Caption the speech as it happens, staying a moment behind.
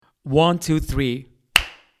One, two, three.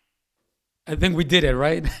 I think we did it,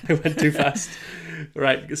 right? It went too fast.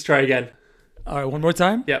 Right, let's try again. All right, one more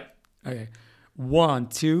time. Yep. Okay. One,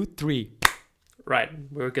 two, three. Right,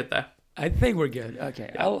 we were good there. I think we're good.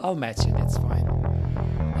 Okay, I'll match it. It's fine.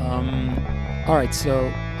 All right. So,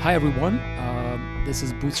 hi everyone. This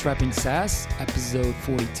is Bootstrapping SaaS, episode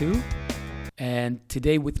 42, and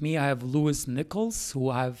today with me I have Lewis Nichols,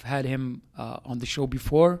 who I've had him on the show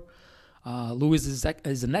before. Lewis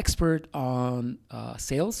is an expert on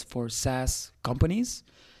sales for SaaS companies,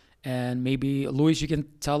 and maybe Lewis, you can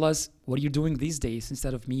tell us what you're doing these days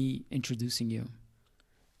instead of me introducing you.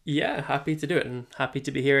 Yeah, happy to do it and happy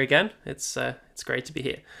to be here again. It's great to be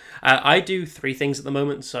here. I do three things at the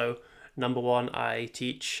moment. So number one, I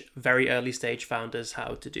teach very early stage founders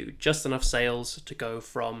how to do just enough sales to go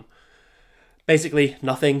from basically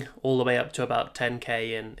nothing all the way up to about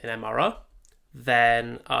 10K in MRR.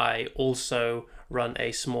 Then I also run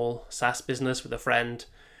a small SaaS business with a friend,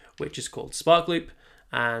 which is called Sparkloop.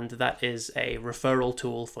 And that is a referral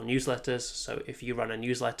tool for newsletters. So if you run a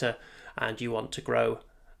newsletter and you want to grow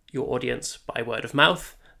your audience by word of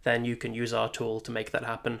mouth, then you can use our tool to make that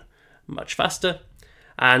happen much faster.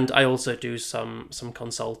 And I also do some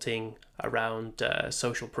consulting around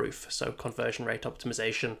social proof, so conversion rate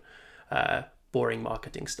optimization, boring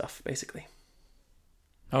marketing stuff, basically.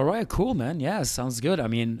 All right, cool, man. Yeah, sounds good. I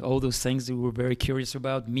mean, all those things that we're very curious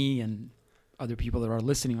about, me and other people that are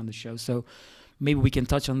listening on the show. So maybe we can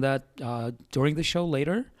touch on that during the show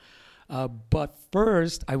later. But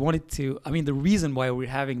first, the reason why we're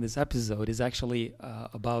having this episode is actually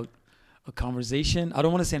about a conversation. I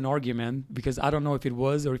don't want to say an argument because I don't know if it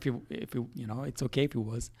was or if it it's okay if it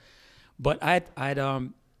was. But I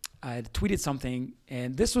had tweeted something,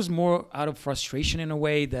 and this was more out of frustration in a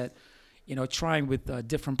way that, trying with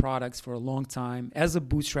different products for a long time as a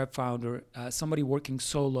bootstrap founder, somebody working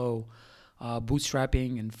solo,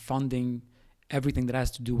 bootstrapping and funding everything that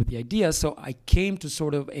has to do with the idea. So I came to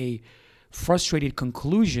sort of a frustrated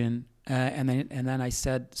conclusion, and then I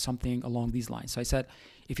said something along these lines. So I said,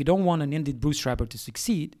 if you don't want an indie bootstrapper to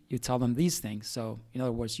succeed, you tell them these things. So in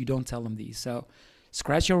other words, you don't tell them these. So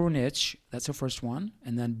scratch your own itch. That's the first one.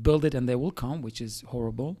 And then build it and they will come, which is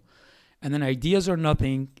horrible. And then ideas are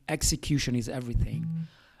nothing. Execution is everything.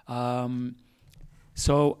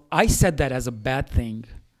 So I said that as a bad thing.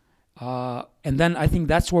 And then I think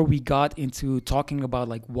that's where we got into talking about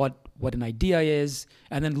like what an idea is.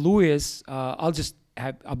 And then Lewis, I'll just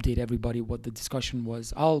update everybody what the discussion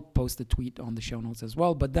was. I'll post the tweet on the show notes as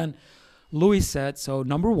well. But then Lewis said, so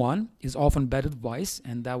number one is often bad advice.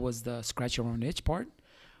 And that was the scratch your own itch part.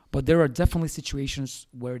 But there are definitely situations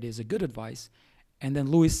where it is a good advice. And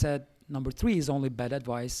then Lewis said, number three is only bad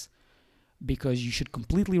advice because you should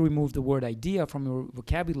completely remove the word idea from your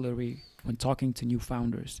vocabulary when talking to new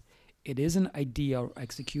founders. It isn't idea or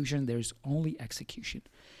execution. There's only execution.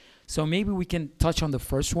 So maybe we can touch on the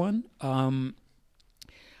first one.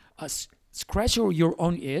 Scratch your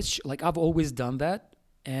own itch. Like I've always done that.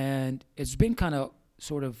 And it's been kind of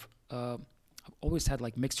sort of, I've always had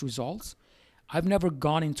like mixed results. I've never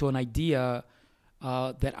gone into an idea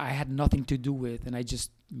that I had nothing to do with. And I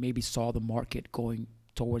just maybe saw the market going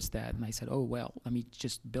towards that. And I said, oh, well, let me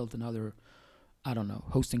just build another, I don't know,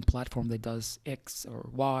 hosting platform that does X or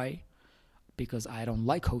Y, because I don't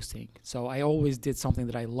like hosting. So I always did something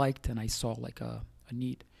that I liked and I saw like a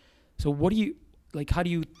need. So how do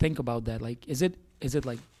you think about that? Like, is it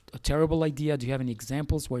like a terrible idea? Do you have any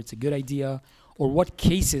examples where it's a good idea? Or what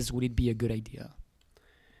cases would it be a good idea?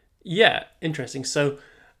 Yeah, interesting. So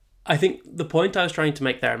I think the point I was trying to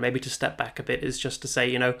make there, and maybe to step back a bit, is just to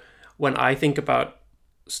say, when I think about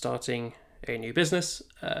starting a new business,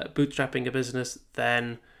 bootstrapping a business,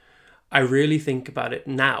 then I really think about it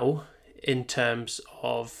now in terms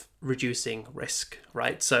of reducing risk,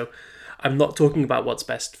 right? So I'm not talking about what's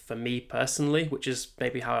best for me personally, which is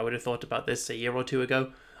maybe how I would have thought about this a year or two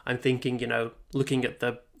ago. I'm thinking, looking at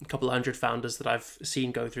the couple of hundred founders that I've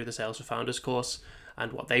seen go through the Sales for Founders course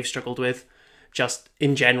and what they've struggled with, just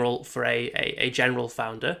in general for a general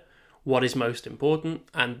founder, what is most important.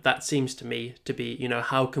 And that seems to me to be,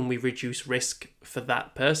 how can we reduce risk for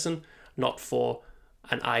that person, not for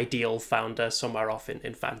an ideal founder somewhere off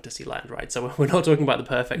in fantasy land, right? So we're not talking about the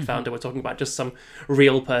perfect founder. We're talking about just some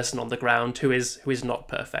real person on the ground who is not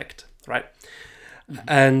perfect, right?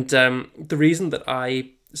 And the reason that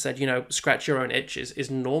I said, scratch your own itch is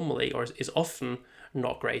normally or is often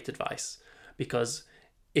not great advice, because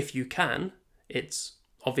if you can, it's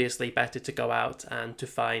obviously better to go out and to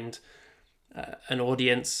find an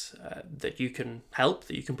audience that you can help,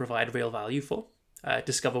 that you can provide real value for,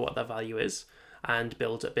 discover what that value is, and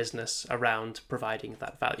build a business around providing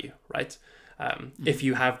that value, right? If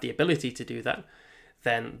you have the ability to do that,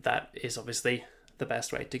 then that is obviously the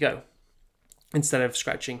best way to go, instead of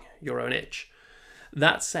scratching your own itch.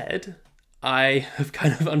 That said, I have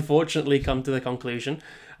kind of unfortunately come to the conclusion,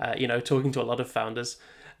 talking to a lot of founders,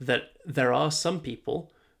 that there are some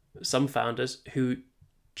people, some founders, who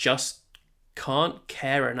just can't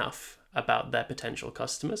care enough about their potential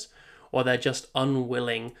customers, or they're just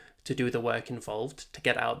unwilling to do the work involved to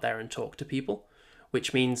get out there and talk to people,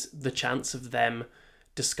 which means the chance of them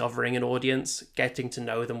discovering an audience, getting to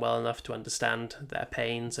know them well enough to understand their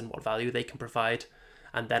pains and what value they can provide,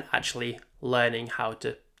 and then actually learning how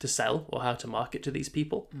to sell or how to market to these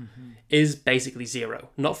people is basically zero.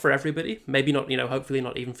 Not for everybody, maybe not, hopefully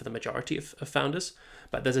not even for the majority of founders,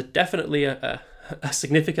 but there's definitely a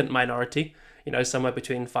significant minority, somewhere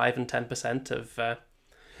between 5 and 10%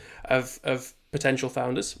 of potential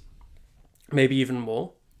founders, maybe even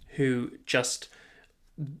more, who just,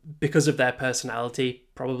 because of their personality,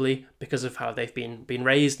 probably because of how they've been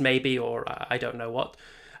raised, maybe, or I don't know what,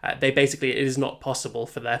 it is not possible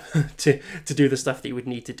for them to do the stuff that you would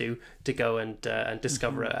need to do to go and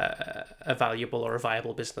discover a valuable or a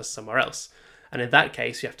viable business somewhere else. And in that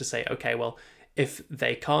case, you have to say, okay, well, if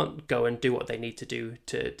they can't go and do what they need to do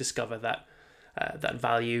to discover that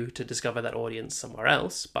value, to discover that audience somewhere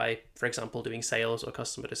else by, for example, doing sales or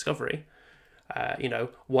customer discovery,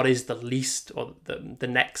 what is the least or the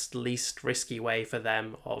next least risky way for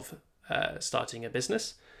them of starting a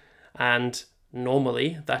business? And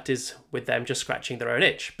normally that is with them just scratching their own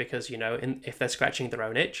itch, because, if they're scratching their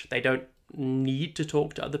own itch, they don't need to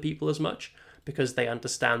talk to other people as much because they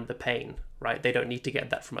understand the pain, right? They don't need to get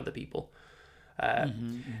that from other people.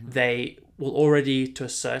 They will already, to a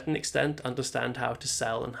certain extent, understand how to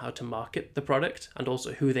sell and how to market the product, and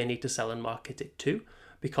also who they need to sell and market it to,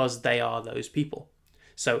 because they are those people.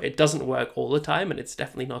 So it doesn't work all the time, and it's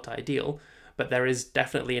definitely not ideal, but there is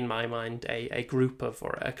definitely, in my mind, a group of,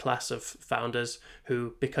 or a class of founders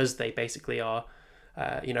who, because they basically are,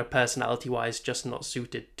 personality-wise, just not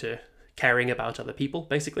suited to caring about other people,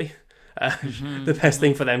 basically. The best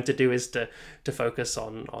thing for them to do is to focus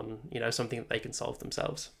on something that they can solve for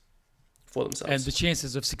themselves. And the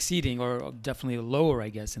chances of succeeding are definitely lower, I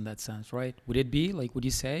guess, in that sense, right? Would it be, would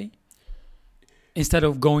you say? Instead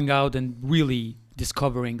of going out and really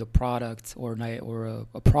discovering a product or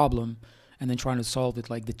a problem and then trying to solve it,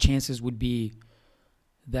 the chances would be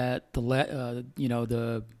that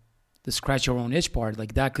the scratch your own itch part,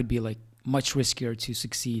 that could be much riskier to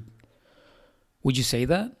succeed. Would you say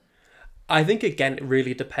that? I think, again, it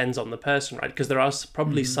really depends on the person, right? Because there are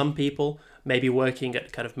probably some people maybe working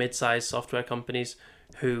at kind of mid-sized software companies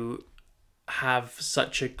who have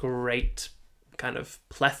such a great kind of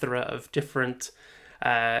plethora of different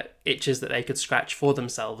itches that they could scratch for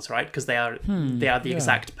themselves, right? Because they are the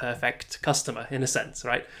exact perfect customer, in a sense,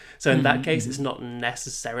 right? So in that case, it's not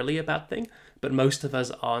necessarily a bad thing, but most of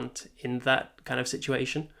us aren't in that kind of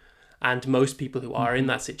situation. And most people who are in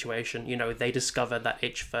that situation, they discover that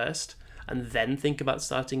itch first and then think about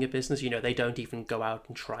starting a business. They don't even go out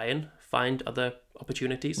and try and find other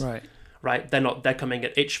opportunities. Right? They're coming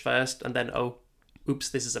at itch first and then, oh, oops,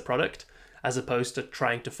 this is a product, as opposed to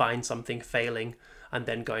trying to find something, failing, and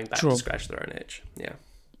then going back to scratch their own itch. Yeah.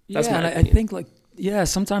 That's my opinion. I think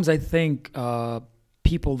sometimes I think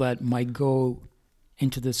people that might go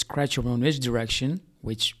into the scratch your own itch direction,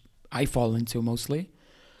 which I fall into mostly,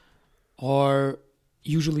 are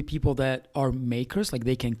usually people that are makers,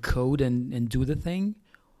 they can code and do the thing,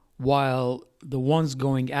 while the ones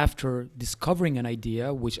going after discovering an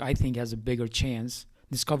idea, which I think has a bigger chance,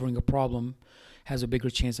 discovering a problem has a bigger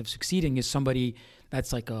chance of succeeding, is somebody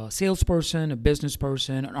that's a salesperson, a business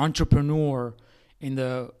person, an entrepreneur in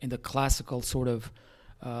the classical sort of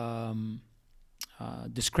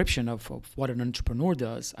description of what an entrepreneur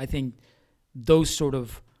does. I think those sort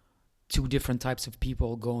of two different types of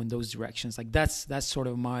people go in those directions. That's sort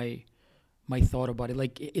of my thought about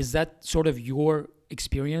it. Is that sort of your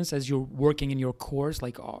experience as you're working in your course?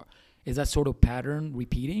 Is that sort of pattern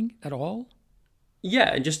repeating at all?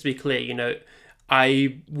 Yeah, and just to be clear,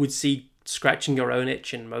 I would see scratching your own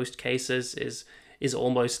itch in most cases is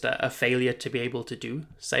almost a failure to be able to do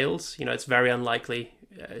sales. It's very unlikely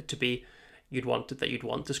to be you'd want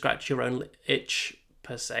to scratch your own itch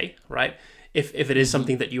per se, right? If it is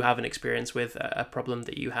something that you have an experience with, a problem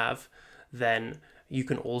that you have, then you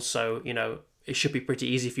can also, it should be pretty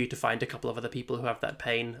easy for you to find a couple of other people who have that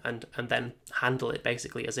pain and then handle it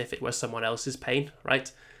basically as if it was someone else's pain,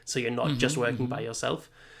 right? So you're not just working by yourself.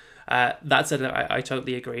 That said, I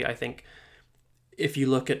totally agree. I think if you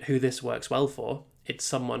look at who this works well for, it's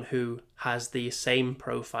someone who has the same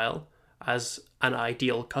profile as an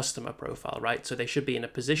ideal customer profile, right? So they should be in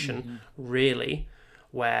a position really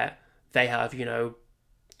where they have, you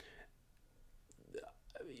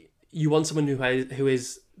want someone who is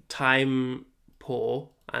time poor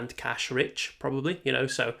and cash rich, probably,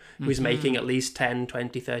 so who's making at least 10,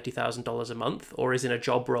 20, $30,000 a month, or is in a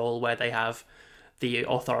job role where they have the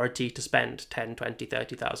authority to spend 10, 20,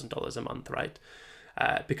 $30,000 a month, right?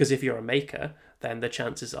 Because if you're a maker, then the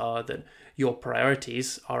chances are that your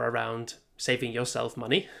priorities are around saving yourself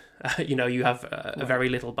money. You have a very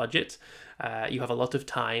little budget. You have a lot of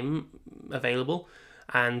time available,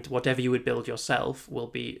 and whatever you would build yourself will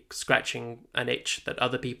be scratching an itch that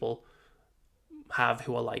other people have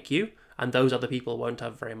who are like you, and those other people won't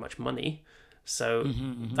have very much money. So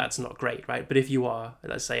that's not great, right? But if you are,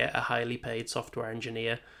 let's say, a highly paid software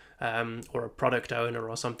engineer or a product owner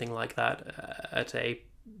or something like that at a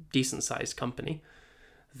decent sized company,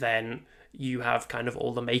 then you have kind of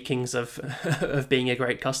all the makings of of being a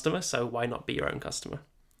great customer. So why not be your own customer?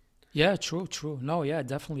 Yeah, true. No, yeah,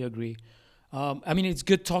 definitely agree. I mean, it's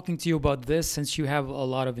good talking to you about this since you have a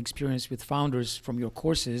lot of experience with founders from your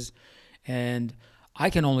courses, and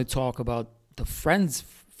I can only talk about the friend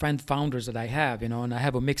founders that I have, and I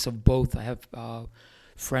have a mix of both. I have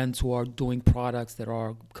friends who are doing products that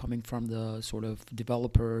are coming from the sort of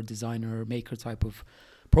developer, designer, maker type of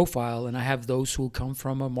profile, and I have those who come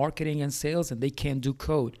from a marketing and sales, and they can't do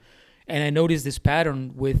code. And I noticed this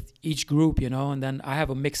pattern with each group, and then I have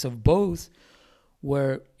a mix of both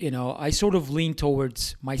where, I sort of lean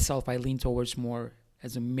towards myself. I lean towards more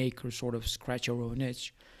as a maker, sort of scratch your own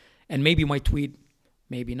itch. And maybe my tweet,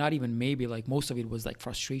 maybe not even maybe, like most of it was like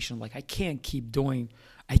frustration. Like I can't keep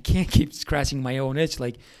scratching my own itch.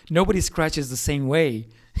 Like nobody scratches the same way,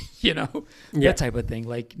 that type of thing.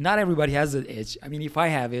 Like not everybody has an itch. I mean, if I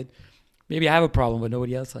have it, maybe I have a problem, but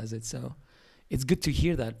nobody else has it. So it's good to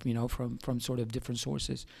hear that, from sort of different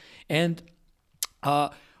sources. And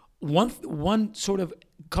one sort of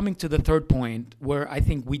coming to the third point where I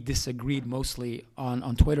think we disagreed mostly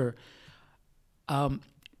on Twitter.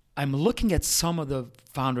 I'm looking at some of the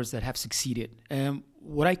founders that have succeeded. And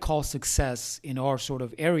what I call success in our sort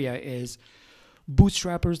of area is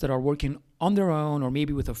bootstrappers that are working on their own or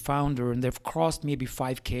maybe with a founder, and they've crossed maybe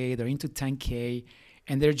 5K, they're into 10K,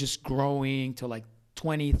 and they're just growing to like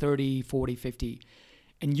 20, 30, 40, 50.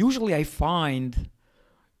 And usually I find,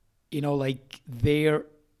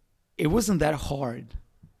 it wasn't that hard.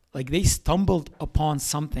 Like they stumbled upon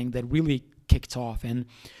something that really kicked off. And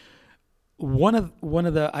one of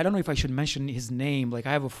the, I don't know if I should mention his name. Like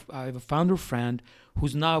I have a founder friend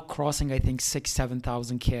who's now crossing, I think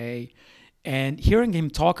 7,000 K, and hearing him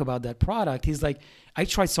talk about that product, he's like, I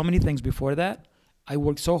tried so many things before that. I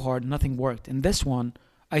worked so hard, nothing worked. And this one,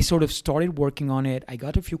 I sort of started working on it. I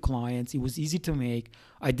got a few clients. It was easy to make.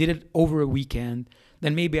 I did it over a weekend.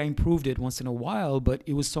 Then maybe I improved it once in a while, but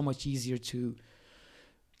it was so much easier to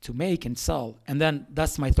make and sell. And then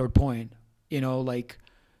that's my third point. Let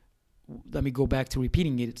me go back to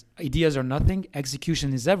repeating it. Ideas are nothing.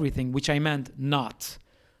 Execution is everything, which I meant not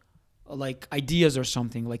like ideas or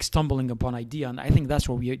something, like stumbling upon idea. And I think that's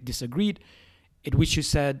where we disagreed, at which you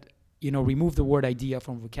said, remove the word idea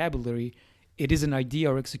from vocabulary. It is an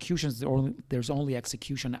idea or execution. There's only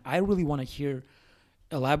execution. I really want to hear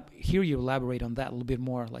you elaborate on that a little bit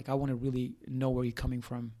more. Like I want to really know where you're coming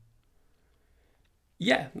from.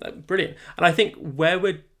 Yeah, brilliant. And I think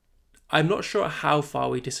I'm not sure how far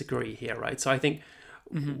we disagree here, right? So I think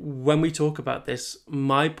when we talk about this,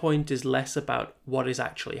 my point is less about what is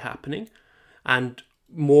actually happening and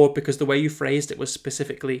more because the way you phrased it was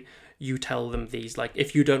specifically, you tell them these, like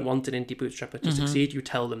if you don't want an indie bootstrapper to succeed, you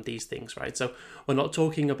tell them these things, right? So we're not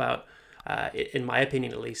talking about, in my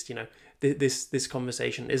opinion at least, this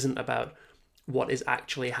conversation isn't about what is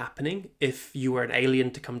actually happening. If you were an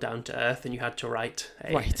alien to come down to Earth and you had to write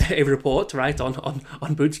a report, right, on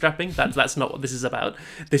bootstrapping, that's not what this is about.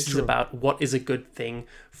 This is about what is a good thing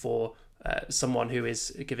for someone who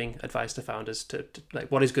is giving advice to founders to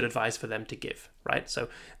like what is good advice for them to give, right? So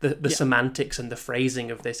the semantics and the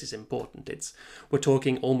phrasing of this is important. We're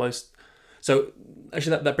talking almost. So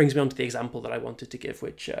actually that brings me on to the example that I wanted to give,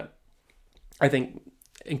 which I think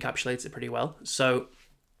encapsulates it pretty well. So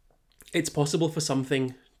it's possible for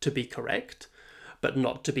something to be correct, but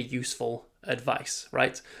not to be useful advice,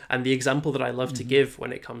 right? And the example that I love to give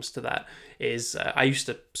when it comes to that is I used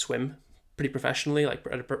to swim pretty professionally, like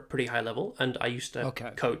at a pretty high level, and I used to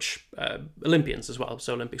coach Olympians as well,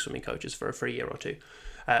 so Olympic swimming coaches for a year or two,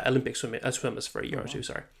 Olympic swimmers for a year or two,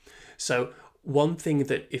 sorry. So one thing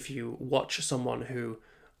that if you watch someone who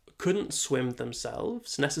couldn't swim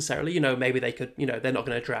themselves necessarily. Maybe they could, they're not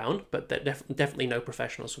going to drown, but they're definitely no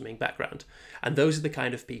professional swimming background. And those are the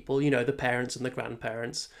kind of people, the parents and the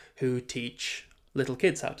grandparents who teach little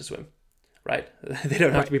kids how to swim, right? They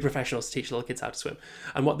don't have to be professionals to teach little kids how to swim.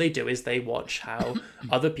 And what they do is they watch how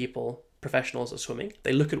other people, professionals, are swimming.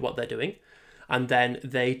 They look at what they're doing, and then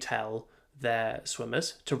they tell their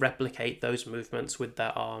swimmers to replicate those movements with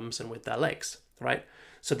their arms and with their legs, right?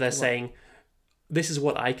 So they're saying, this is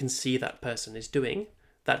what I can see that person is doing,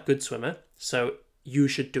 that good swimmer, so you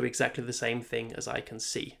should do exactly the same thing as I can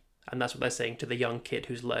see. And that's what they're saying to the young kid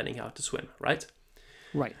who's learning how to swim, right?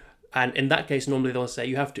 Right. And in that case, normally they'll say,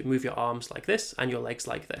 you have to move your arms like this and your legs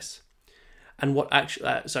like this. And what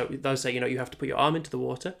actually, so they'll say, you have to put your arm into the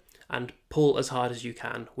water and pull as hard as you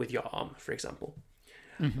can with your arm, for example.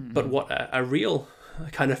 Mm-hmm. But what a real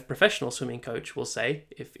kind of professional swimming coach will say,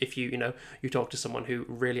 if you you talk to someone who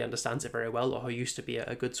really understands it very well, or who used to be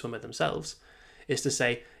a good swimmer themselves, is to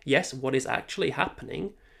say, yes, what is actually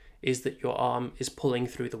happening is that your arm is pulling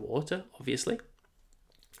through the water, obviously.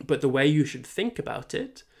 But the way you should think about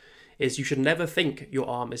it is you should never think your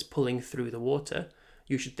arm is pulling through the water.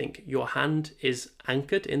 You should think your hand is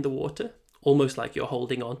anchored in the water, almost like you're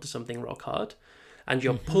holding on to something rock hard, and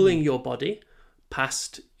you're pulling your body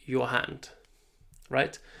past your hand.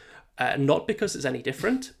 Right? Not because it's any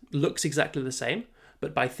different, looks exactly the same,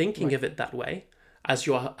 but by thinking of it that way, as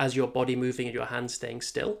your body moving and your hand staying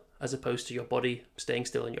still, as opposed to your body staying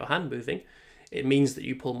still and your hand moving, it means that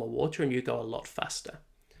you pull more water and you go a lot faster.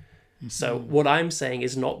 Mm-hmm. So what I'm saying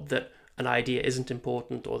is not that an idea isn't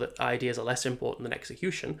important or that ideas are less important than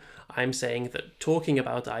execution. I'm saying that talking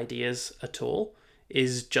about ideas at all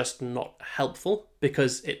is just not helpful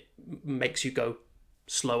because it makes you go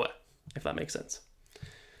slower, if that makes sense.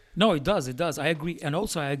 No, it does. It does. I agree. And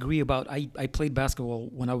also I agree about, I played basketball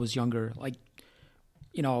when I was younger. Like,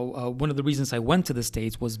 one of the reasons I went to the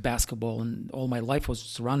States was basketball, and all my life was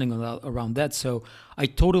surrounding around that. So I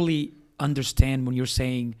totally understand when you're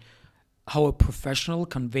saying how a professional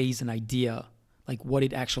conveys an idea, like what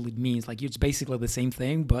it actually means. Like it's basically the same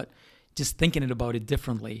thing, but just thinking about it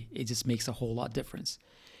differently, it just makes a whole lot difference.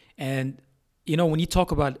 And, when you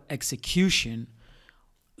talk about execution,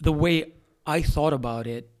 the way I thought about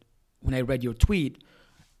it, when I read your tweet,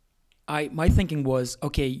 my thinking was,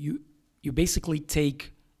 okay, you basically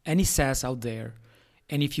take any SaaS out there,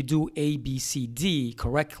 and if you do A, B, C, D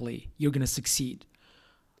correctly, you're going to succeed.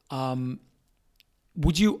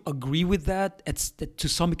 Would you agree with that to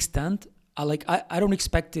some extent? I don't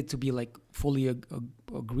expect it to be like fully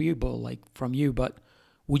agreeable like from you, but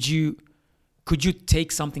could you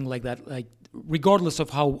take something like that, like regardless of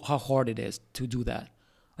how hard it is to do that?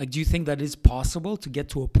 Like, do you think that is possible to get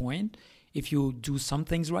to a point if you do some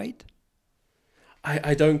things right?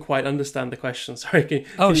 I don't quite understand the question. Sorry.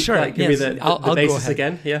 Can sure. Give me the basis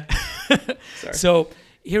again? Yeah. Sorry. So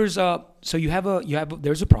here's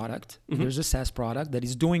there's a product, there's a SaaS product that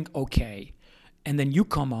is doing okay, and then you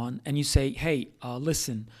come on and you say, hey,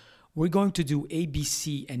 listen, we're going to do A, B,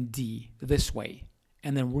 C, and D this way,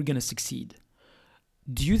 and then we're gonna succeed.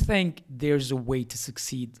 Do you think there's a way to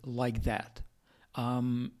succeed like that?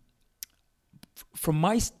 From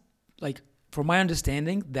my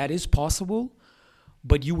understanding, that is possible,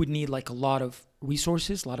 but you would need like a lot of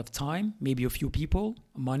resources, a lot of time, maybe a few people,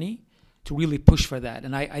 money to really push for that.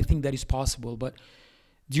 And I think that is possible. But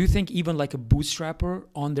do you think even like a bootstrapper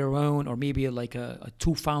on their own, or maybe like a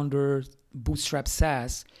two-founder bootstrap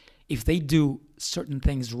SaaS, if they do certain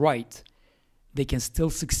things right, they can still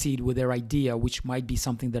succeed with their idea, which might be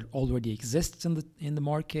something that already exists in the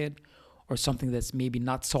market, or something that's maybe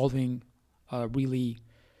not solving really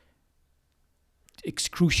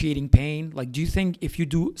excruciating pain? Like, do you think if you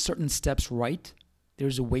do certain steps right,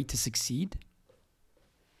 there's a way to succeed?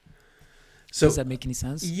 So, does that make any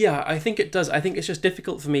sense? Yeah, I think it does. I think it's just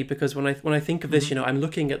difficult for me because when I think of this, I'm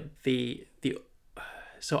looking at the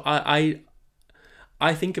so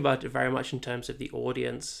I think about it very much in terms of the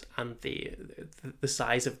audience and the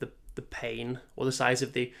size of the pain, or the size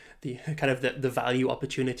of the kind of the value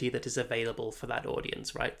opportunity that is available for that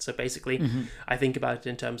audience, right? So basically, I think about it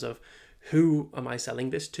in terms of, who am I selling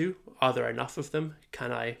this to? Are there enough of them?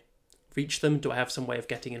 Can I reach them? Do I have some way of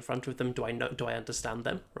getting in front of them? Do I understand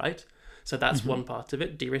them, right? So that's one part of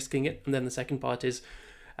it, de-risking it. And then the second part is,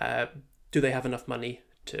 do they have enough money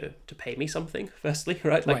to pay me something, firstly,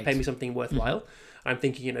 right? Like pay me something worthwhile. I'm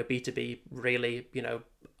thinking, B2B really,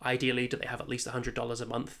 ideally, do they have at least $100 a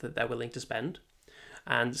month that they're willing to spend?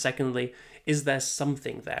 And secondly, is there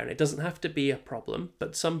something there? And it doesn't have to be a problem,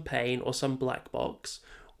 but some pain or some black box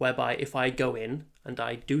whereby if I go in and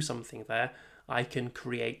I do something there, I can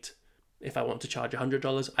create if I want to charge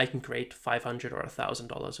 $100, I can create $500 or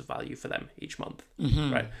 $1,000 of value for them each month,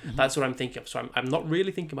 right? That's what I'm thinking of. So I'm not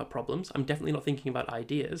really thinking about problems. I'm definitely not thinking about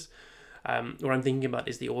ideas. What I'm thinking about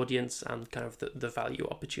is the audience and kind of the value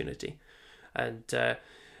opportunity. And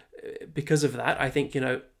because of that, I think,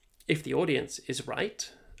 if the audience is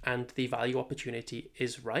right and the value opportunity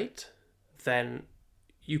is right, then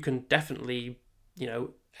you can definitely,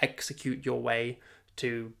 execute your way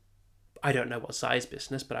to, I don't know what size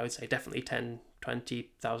business, but I would say definitely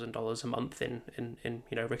 $10,000-$20,000 a month in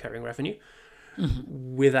recurring revenue,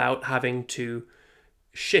 without having to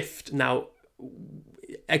shift. Now,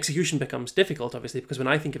 execution becomes difficult, obviously, because when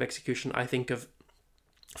I think of execution,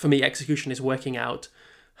 for me, execution is working out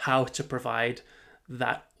how to provide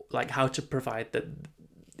that,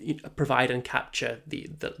 provide and capture the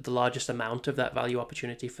largest amount of that value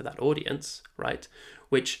opportunity for that audience, right?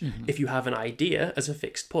 Which, if you have an idea as a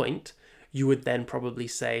fixed point, you would then probably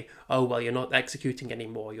say, oh, well, you're not executing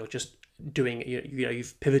anymore. You're just doing,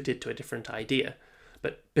 you've pivoted to a different idea.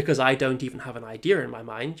 But because I don't even have an idea in my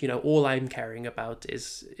mind, all I'm caring about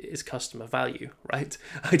is customer value, right?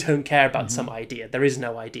 I don't care about some idea. There is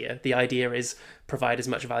no idea. The idea is provide as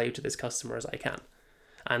much value to this customer as I can,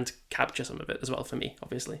 and capture some of it as well for me,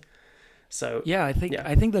 obviously. So yeah, I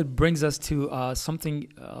think that brings us to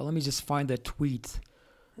something. Let me just find that tweet.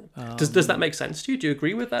 Does that make sense to you? Do you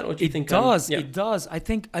agree with that, or do you think it does? I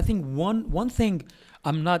think one thing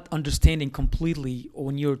I'm not understanding completely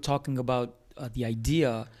when you're talking about the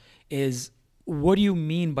idea is, what do you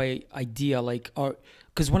mean by idea?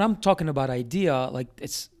 Because when I'm talking about idea,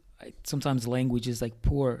 sometimes language is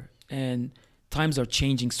poor, and times are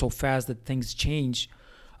changing so fast that things change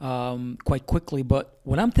quite quickly. But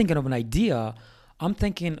when I'm thinking of an idea, I'm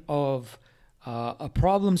thinking of a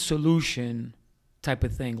problem solution type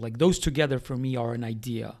of thing. Like, those together for me are an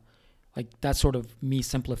idea. Like, that's sort of me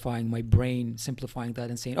simplifying my brain, simplifying that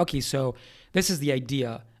and saying, okay, so this is the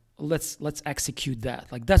idea. Let's execute that.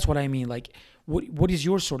 That's what I mean. What is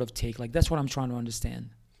your sort of take? That's what I'm trying to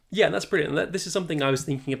understand. Yeah, that's brilliant. This is something I was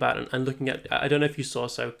thinking about and looking at. I don't know if you saw,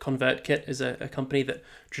 so ConvertKit is a company that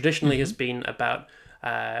traditionally has been about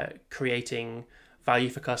creating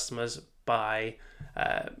value for customers by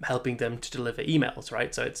helping them to deliver emails,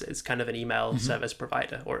 right? So it's kind of an email service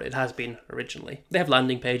provider, or it has been originally. They have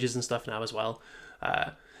landing pages and stuff now as well.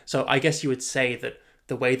 So I guess you would say that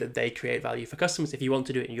the way that they create value for customers, if you want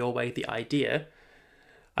to do it in your way, the idea,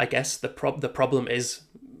 I guess the problem is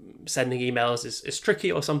sending emails is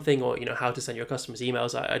tricky or something, or how to send your customers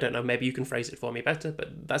emails. I don't know, maybe you can phrase it for me better,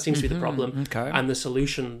 but that seems to be the problem. Okay. And the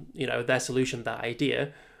solution, their solution, that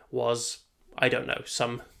idea was, I don't know,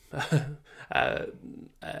 some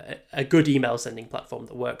a good email sending platform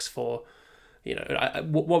that works for,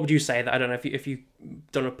 what would you say that, I don't know if you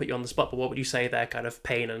don't want to put you on the spot, but what would you say their kind of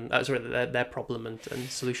pain and their problem and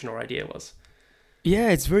solution or idea was? Yeah,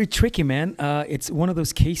 it's very tricky, man. It's one of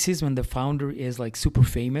those cases when the founder is super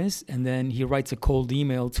famous, and then he writes a cold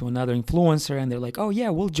email to another influencer, and they're like, oh yeah,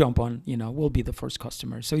 we'll jump on, we'll be the first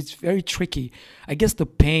customer. So it's very tricky. I guess the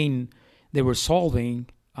pain they were solving,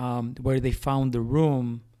 where they found the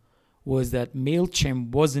room, was that MailChimp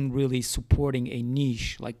wasn't really supporting a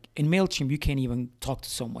niche. Like, in MailChimp, you can't even talk to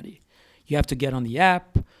somebody. You have to get on the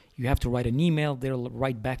app, you have to write an email, they'll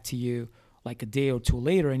write back to you a day or two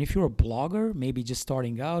later. And if you're a blogger, maybe just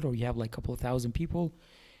starting out, or you have a couple of thousand people,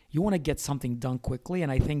 you want to get something done quickly.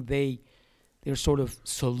 And I think their sort of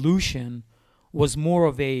solution was more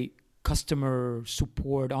of a customer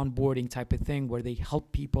support onboarding type of thing, where they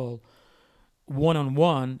help people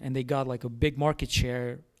one-on-one, and they got a big market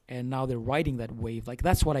share, and now they're riding that wave.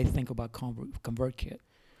 That's what I think about ConvertKit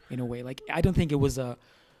in a way. I don't think it was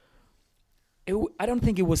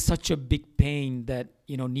such a big pain that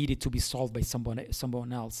needed to be solved by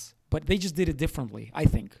someone else. But they just did it differently, I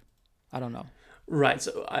think. I don't know. Right.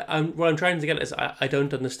 So what I'm trying to get at is I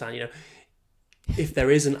don't understand. If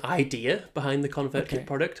there is an idea behind the ConvertKit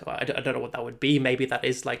product, I don't know what that would be. Maybe that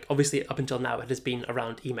is obviously up until now it has been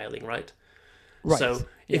around emailing, right? Right. So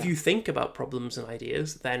if you think about problems and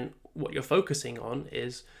ideas, then what you're focusing on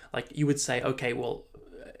is you would say, okay, well,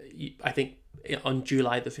 I think on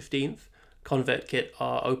July the 15th, ConvertKit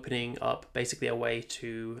are opening up basically a way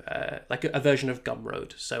to a version of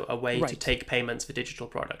Gumroad, so a way to take payments for digital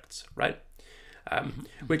products, right?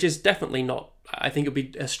 Which is definitely not. I think it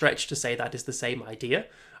would be a stretch to say that is the same idea.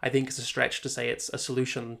 I think it's a stretch to say it's a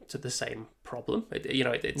solution to the same problem.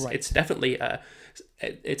 It's definitely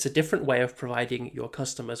it's a different way of providing your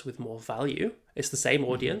customers with more value. It's the same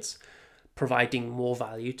audience, providing more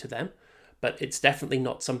value to them, but it's definitely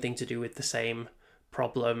not something to do with the same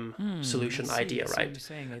problem solution idea, I see what right? you're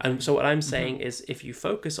saying, I And think. so what I'm saying is if you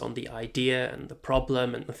focus on the idea and the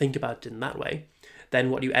problem and think about it in that way, then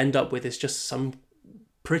what you end up with is just some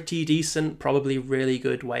pretty decent, probably really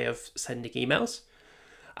good way of sending emails.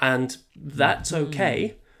 And that's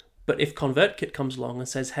okay. But if ConvertKit comes along and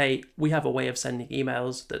says, hey, we have a way of sending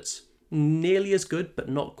emails that's nearly as good, but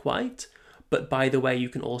not quite, but by the way, you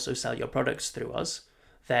can also sell your products through us,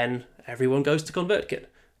 then everyone goes to ConvertKit.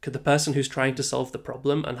 Because the person who's trying to solve the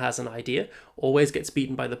problem and has an idea always gets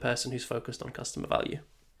beaten by the person who's focused on customer value.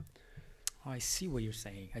 I see what you're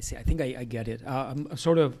saying. I see. I think I get it. I'm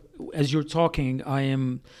sort of, as you're talking, I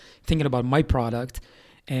am thinking about my product,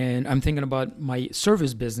 and I'm thinking about my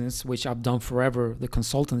service business, which I've done forever, the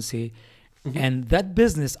consultancy. And that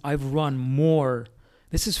business I've run more.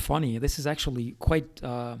 This is funny. This is actually quite,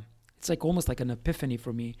 it's like almost like an epiphany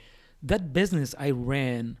for me. That business I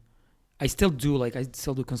ran, I still do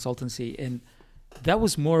consultancy, and that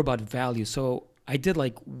was more about value. So I did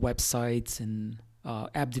like websites and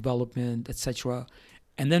app development, etc.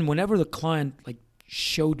 And then whenever the client like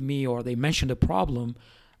showed me or they mentioned a problem,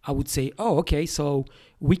 I would say, oh, okay, so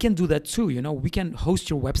we can do that too. You know, we can host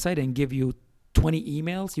your website and give you 20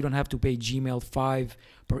 emails. You don't have to pay Gmail 5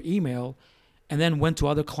 per email. And then went to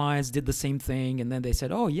other clients, did the same thing. And then they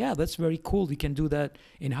said, oh, yeah, that's very cool. You can do that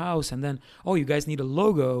in-house. And then, oh, you guys need a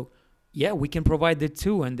logo. Yeah, we can provide that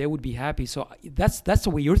too. And they would be happy. So that's the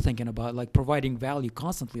way you're thinking about, like providing value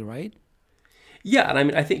constantly, right? Yeah, and I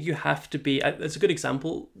mean, I think you have to be. It's a good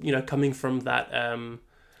example, you know, coming from that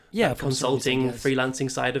consulting, freelancing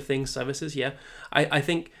side of things, services. Yeah, I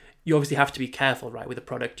think you obviously have to be careful, right, with a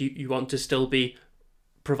product. You want to still be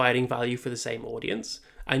providing value for the same audience,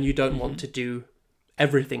 and you don't want to do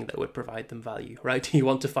everything that would provide them value, right? You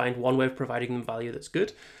want to find one way of providing them value that's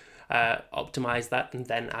good, optimize that, and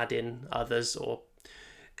then add in others, or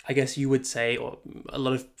I guess you would say, or a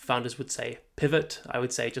lot of founders would say, pivot. I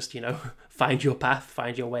would say just, you know, find your path,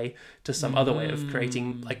 find your way to some other way of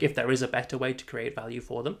creating, like if there is a better way to create value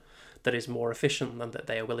for them that is more efficient and that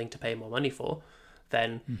they are willing to pay more money for,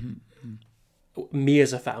 then me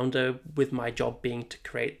as a founder, with my job being to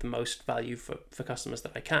create the most value for customers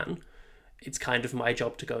that I can, it's kind of my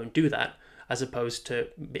job to go and do that, as opposed to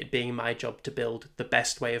it being my job to build the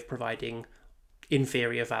best way of providing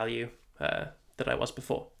inferior value that I was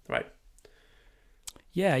before, right?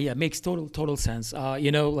 Yeah, makes total sense.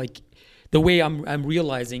 You know, like the way I'm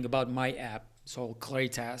realizing about my app, so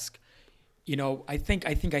Claritask, you know, I think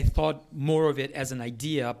I thought more of it as an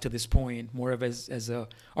idea up to this point, more of as a,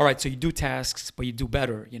 all right, so you do tasks, but you do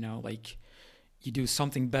better, you know, like you do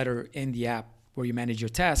something better in the app where you manage your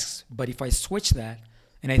tasks. But if I switch that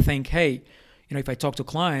and I think, hey, you know, if I talk to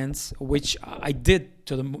clients, which I did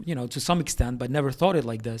to them, you know, to some extent, but never thought it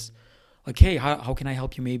like this, like, hey, how can I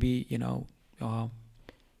help you maybe, you know,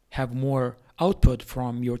 have more output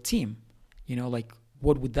from your team? You know, like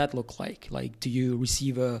what would that look like? Like, do you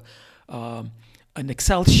receive an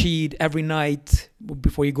Excel sheet every night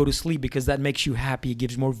before you go to sleep because that makes you happy,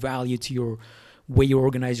 gives more value to your way you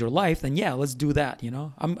organize your life? Then yeah, let's do that. You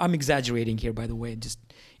know, I'm exaggerating here, by the way. Just,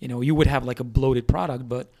 you know, you would have like a bloated product,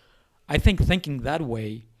 but I think thinking that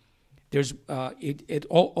way, there's it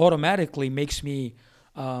automatically makes me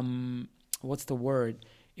what's the word?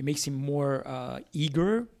 It makes me more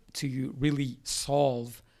eager to really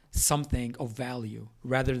solve something of value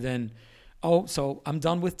rather than, oh, so I'm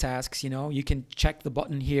done with tasks. You know, you can check the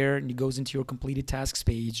button here and it goes into your completed tasks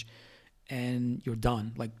page and you're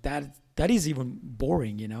done. Like that is even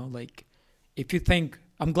boring, you know, like if you think,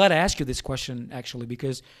 I'm glad I asked you this question actually,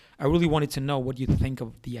 because I really wanted to know what you think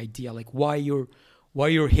of the idea, like why you're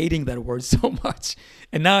hating that word so much.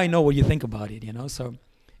 And now I know what you think about it, you know, so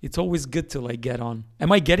it's always good to like get on.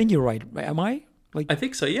 Am I getting you right? Am I? Like, I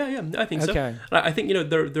think so. Yeah, I think okay. So. I think, you know,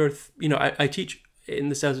 there are, you know, I teach in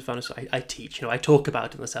the Sales of Founders. I teach, you know, I talk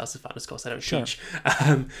about in the Sales of Founders course. I don't teach.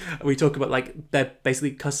 We talk about like they're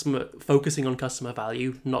basically focusing on customer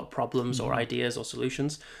value, not problems or ideas or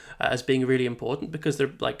solutions, as being really important, because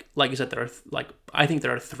they're like you said, there are I think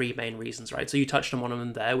there are three main reasons, right? So you touched on one of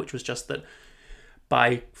them there, which was just that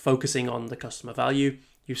by focusing on the customer value,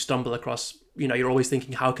 you stumble across, you know, you're always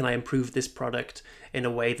thinking, how can I improve this product in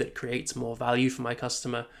a way that creates more value for my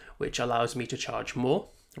customer, which allows me to charge more,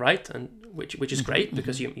 right? And which is great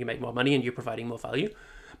because you make more money and you're providing more value.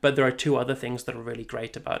 But there are two other things that are really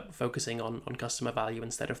great about focusing on customer value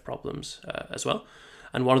instead of problems as well.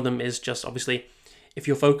 And one of them is just obviously, if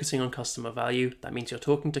you're focusing on customer value, that means you're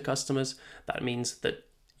talking to customers. That means that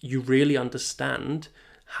you really understand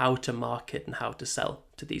how to market and how to sell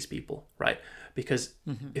to these people, right? Because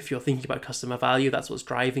if you're thinking about customer value, that's what's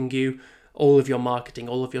driving you. all of your marketing,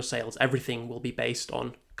 all of your sales, everything will be based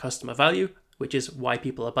on customer value, which is why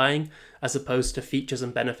people are buying, as opposed to features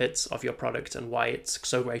and benefits of your product and why it's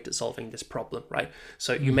so great at solving this problem, right?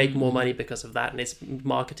 So you make more money because of that, and it's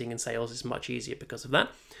marketing and sales is much easier because of that.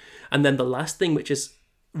 And then the last thing, which is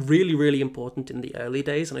really, really important in the early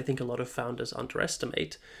days, and I think a lot of founders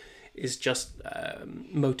underestimate, is just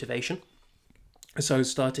motivation. So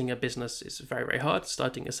starting a business is very, very hard.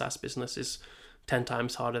 Starting a SaaS business is 10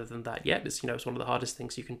 times harder than that yet. It's, it's one of the hardest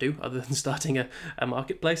things you can do other than starting a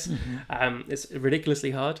marketplace. It's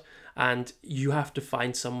ridiculously hard, and you have to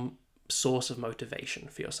find some source of motivation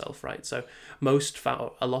for yourself, right? So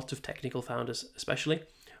a lot of technical founders especially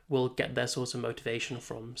will get their source of motivation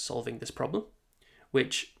from solving this problem,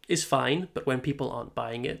 which is fine, but when people aren't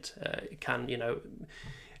buying it, it can,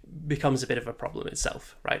 becomes a bit of a problem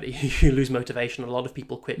itself, right? You lose motivation. A lot of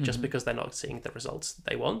people quit just because they're not seeing the results that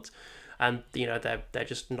they want, and they're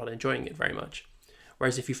just not enjoying it very much.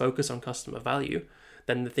 Whereas if you focus on customer value,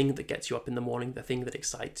 then the thing that gets you up in the morning, the thing that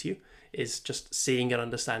excites you, is just seeing and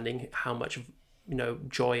understanding how much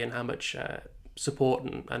joy and how much support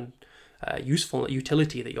and useful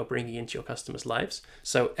utility that you're bringing into your customers' lives.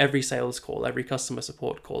 So every sales call, every customer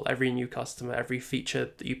support call, every new customer, every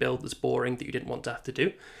feature that you build that's boring that you didn't want to have to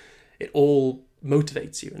do, it all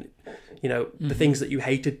motivates you. And the things that you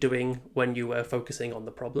hated doing when you were focusing on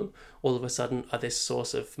the problem, all of a sudden are this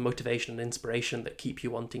source of motivation and inspiration that keep you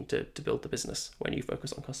wanting to build the business when you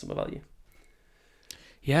focus on customer value.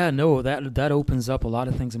 Yeah, no, that opens up a lot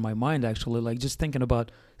of things in my mind, actually. Like, just thinking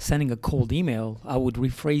about sending a cold email, I would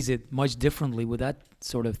rephrase it much differently with that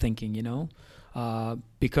sort of thinking,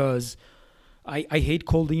 because I hate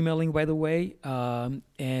cold emailing, by the way.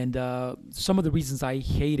 And some of the reasons I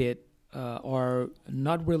hate it are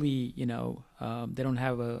not really, they don't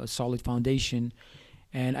have a solid foundation.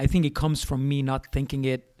 And I think it comes from me not thinking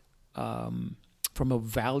it from a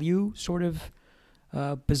value sort of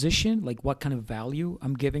position, like what kind of value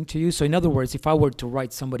I'm giving to you. So in other words, if I were to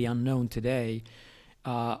write somebody unknown today,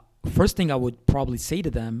 first thing I would probably say to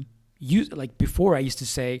them, before I used to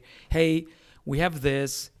say, hey, we have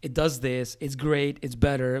this, it does this, it's great, it's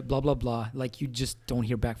better, blah, blah, blah. Like, you just don't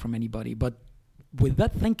hear back from anybody. But with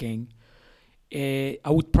that thinking, I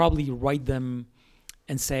would probably write them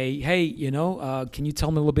and say, hey, can you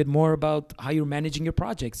tell me a little bit more about how you're managing your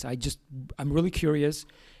projects? I'm really curious.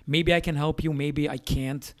 Maybe I can help you. Maybe I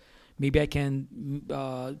can't. Maybe I can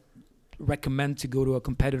recommend to go to a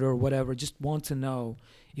competitor or whatever. Just want to know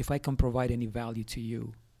if I can provide any value to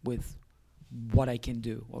you with what I can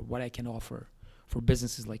do or what I can offer for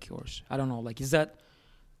businesses like yours. I don't know. Like, is that,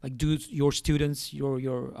 like, do your students, your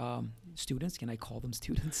students, can I call them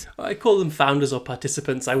students? I call them founders or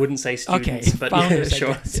participants. I wouldn't say students, okay, but founders, yeah,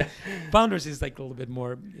 sure. Yeah. Founders is like a little bit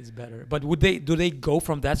more is better. But do they go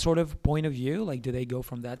from that sort of point of view? Like, do they go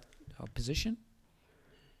from that position?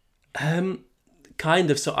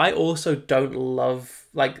 Kind of. So I also don't love,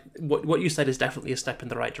 like, what you said is definitely a step in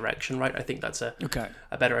the right direction, right? I think that's a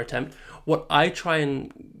better attempt. What I try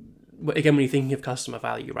and, again, when you're thinking of customer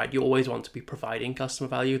value, right, you always want to be providing customer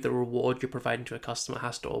value. The reward you're providing to a customer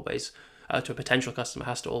has to always, to a potential customer,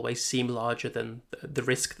 has to always seem larger than the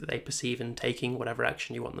risk that they perceive in taking whatever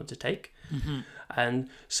action you want them to take. And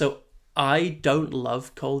so I don't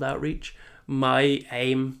love cold outreach. My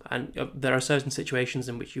aim, and there are certain situations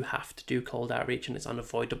in which you have to do cold outreach and it's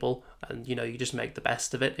unavoidable, and you just make the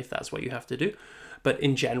best of it if that's what you have to do. But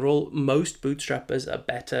in general, most bootstrappers are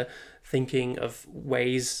better thinking of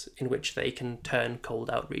ways in which they can turn cold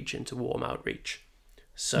outreach into warm outreach.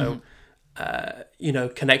 So,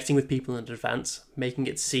 connecting with people in advance, making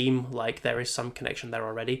it seem like there is some connection there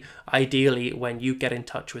already. Ideally, when you get in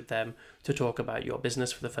touch with them to talk about your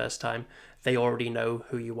business for the first time, they already know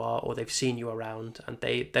who you are, or they've seen you around, and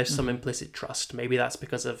there's some implicit trust. Maybe that's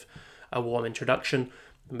because of a warm introduction.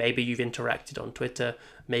 Maybe you've interacted on Twitter.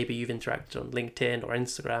 Maybe you've interacted on LinkedIn or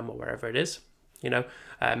Instagram or wherever it is.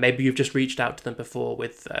 Maybe you've just reached out to them before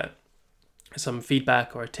with some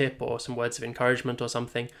feedback or a tip or some words of encouragement or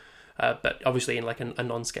something, but obviously in like a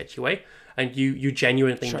non-sketchy way. And you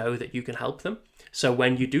genuinely know that you can help them. So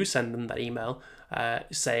when you do send them that email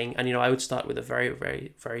saying, and I would start with a very,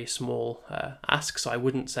 very, very small ask. So I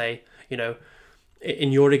wouldn't say,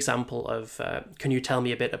 in your example of, can you tell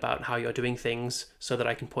me a bit about how you're doing things so that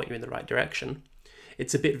I can point you in the right direction?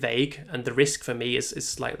 It's a bit vague, and the risk for me is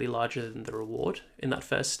slightly larger than the reward in that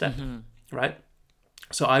first step, right?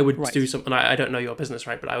 So I would Right. do something. I don't know your business,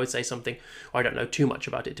 right? But I would say something, or I don't know too much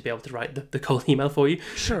about it to be able to write the cold email for you.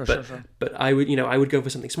 Sure, sure, But sure. I would, I would go for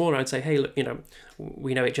something smaller. I'd say, hey, look,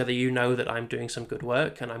 we know each other. You know that I'm doing some good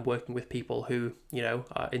work, and I'm working with people who,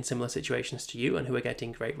 are in similar situations to you and who are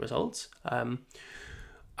getting great results.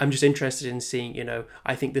 I'm just interested in seeing,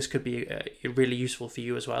 I think this could be really useful for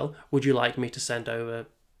you as well. Would you like me to send over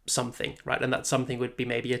something, right? And that something would be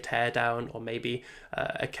maybe a teardown or maybe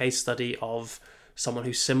a case study of someone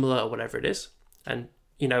who's similar or whatever it is. And,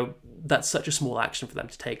 that's such a small action for them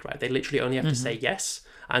to take, right? They literally only have to say yes.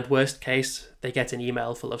 And worst case, they get an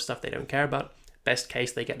email full of stuff they don't care about. Best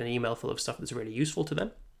case, they get an email full of stuff that's really useful to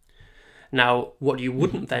them. Now, what you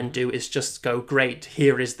wouldn't then do is just go, great,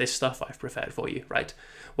 here is this stuff I've prepared for you, right?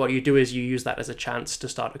 What you do is you use that as a chance to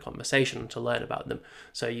start a conversation, to learn about them.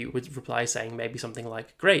 So you would reply saying maybe something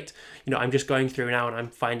like, great, I'm just going through now and I'm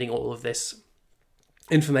finding all of this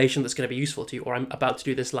information that's going to be useful to you, or I'm about to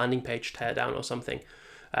do this landing page teardown or something,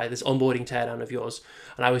 this onboarding teardown of yours.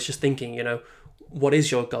 And I was just thinking, what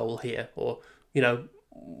is your goal here? Or,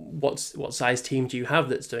 what size team do you have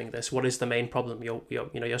that's doing this? What is the main problem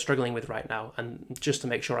you're struggling with right now? And just to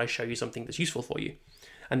make sure I show you something that's useful for you.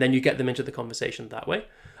 And then you get them into the conversation that way.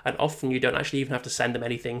 And often you don't actually even have to send them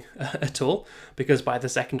anything at all, because by the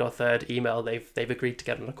second or third email, they've agreed to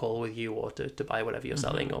get on a call with you or to buy whatever you're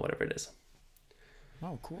selling or whatever it is.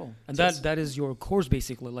 Oh, cool. And So that is your course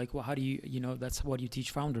basically. Like, well, how do you, that's what you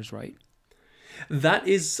teach founders, right? That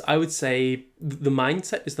is, I would say, the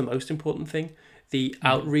mindset is the most important thing. The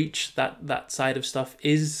outreach, that side of stuff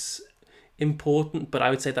is important, but I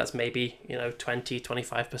would say that's maybe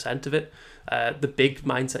 20-25% of it. The big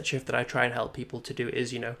mindset shift that I try and help people to do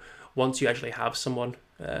is, once you actually have someone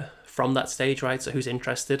from that stage, right, so who's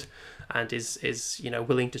interested and is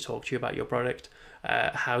willing to talk to you about your product,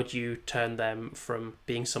 how do you turn them from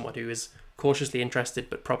being someone who is cautiously interested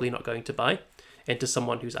but probably not going to buy into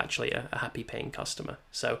someone who's actually a happy paying customer?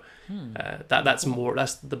 So that's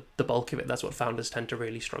the bulk of it. That's what founders tend to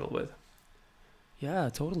really struggle with. Yeah,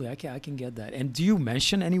 totally. I can get that. And do you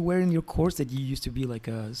mention anywhere in your course that you used to be like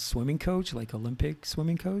a swimming coach, like Olympic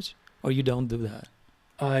swimming coach, or you don't do that?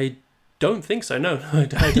 I don't think so. No, I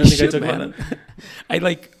don't You think I should, talk about man. that. I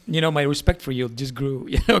like, my respect for you just grew,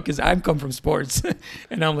 because I'm come from sports,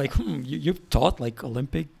 and I'm like, you've taught like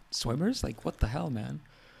Olympic swimmers, like what the hell, man?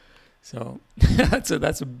 So that's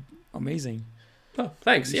amazing. Oh,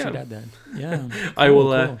 thanks. You should Yeah, add that. Yeah, I cool,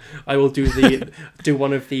 will. cool. I will do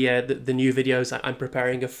one of the new videos. I'm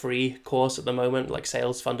preparing a free course at the moment, like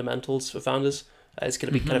sales fundamentals for founders. It's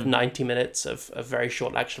going to be kind of 90 minutes of very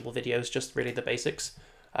short, actionable videos, just really the basics.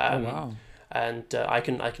 Oh wow. And I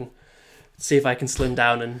can see if I can slim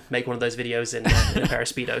down and make one of those videos in a pair of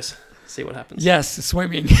speedos. See what happens. Yes,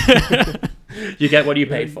 swimming. You get what you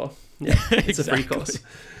paid for. Yeah, it's a free Exactly. course.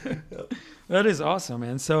 That is awesome,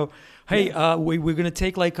 man. So, hey, we're gonna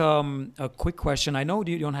take like a quick question. I know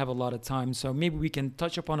you don't have a lot of time, so maybe we can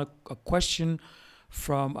touch upon a question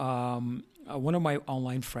from one of my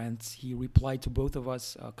online friends. He replied to both of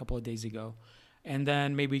us a couple of days ago, and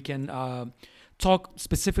then maybe we can talk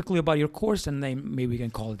specifically about your course, and then maybe we can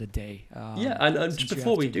call it a day. Yeah, and since just you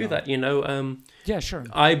before have we to do go. that, Yeah, sure.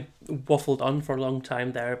 I waffled on for a long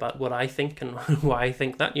time there about what I think and why I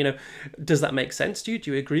think that. Does that make sense to you?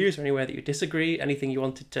 Do you agree? Is there anywhere that you disagree? Anything you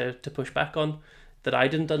wanted to push back on that I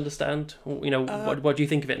didn't understand? What do you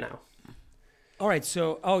think of it now? All right.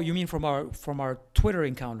 So, you mean from our Twitter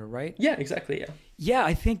encounter, right? Yeah, exactly. Yeah. Yeah,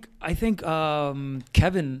 I think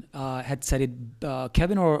Kevin had said it.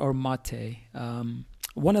 Kevin or Mate,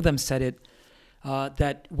 one of them said it.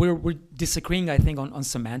 That we're disagreeing, I think, on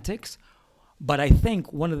semantics, but I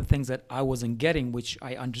think one of the things that I wasn't getting, which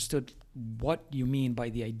I understood what you mean by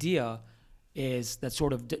the idea, is that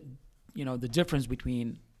sort of the difference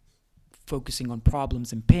between focusing on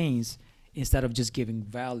problems and pains instead of just giving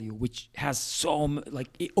value, which has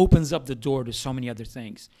it opens up the door to so many other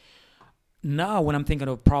things. Now, when I'm thinking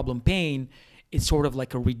of problem pain, it's sort of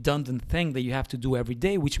like a redundant thing that you have to do every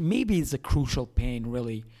day, which maybe is a crucial pain,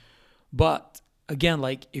 really. But again,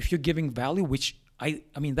 like if you're giving value, which I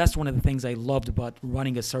mean, that's one of the things I loved about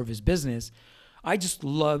running a service business. I just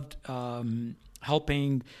loved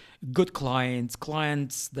helping good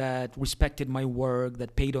clients that respected my work,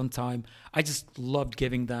 that paid on time. I just loved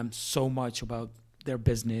giving them so much about their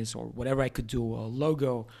business or whatever I could do, a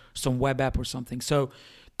logo, some web app or something. So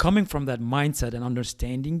coming from that mindset and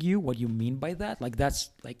understanding what you mean by that, like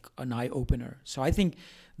that's like an eye opener. So I think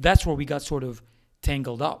that's where we got sort of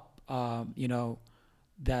tangled up.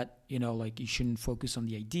 That like you shouldn't focus on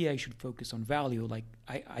the idea, you should focus on value. Like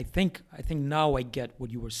I think now I get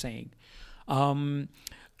what you were saying.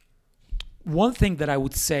 one thing that I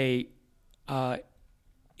would say, uh,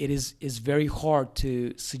 it is very hard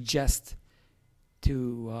to suggest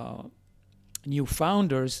to new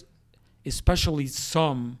founders, especially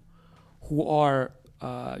some who are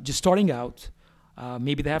just starting out.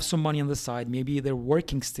 Maybe they have some money on the side. Maybe they're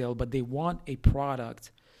working still, but they want a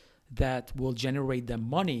product that will generate them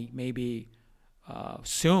money. Maybe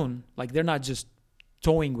soon. Like they're not just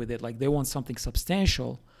toying with it. Like they want something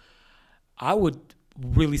substantial. I would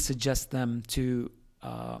really suggest them to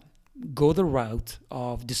go the route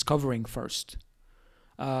of discovering first.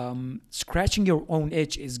 Scratching your own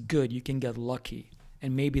itch is good. You can get lucky,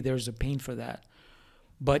 and maybe there's a pain for that.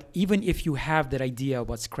 But even if you have that idea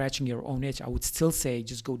about scratching your own itch, I would still say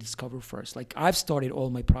just go discover first. Like I've started all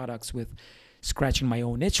my products with scratching my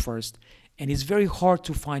own itch first, and it's very hard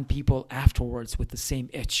to find people afterwards with the same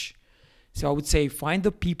itch. So I would say find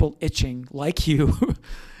the people itching like you.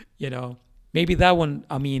 you know, maybe that one.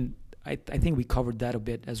 I mean, I think we covered that a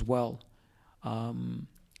bit as well.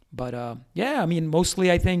 But yeah, I mean,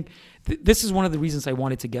 mostly I think this is one of the reasons I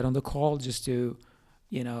wanted to get on the call, just to,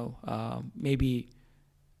 maybe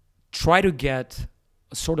try to get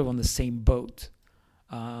sort of on the same boat,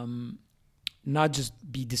 not just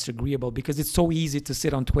be disagreeable, because it's so easy to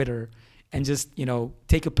sit on Twitter and just,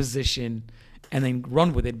 take a position and then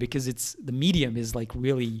run with it, because the medium is like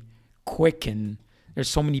really quick and there's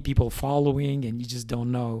so many people following and you just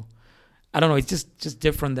don't know. I don't know. It's just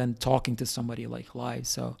different than talking to somebody like live.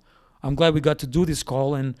 So I'm glad we got to do this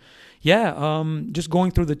call. And yeah, just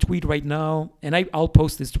going through the tweet right now, and I'll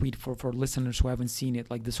post this tweet for listeners who haven't seen it,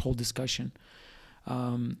 like this whole discussion.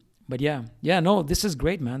 But yeah, no, this is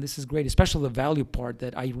great, man. This is great, especially the value part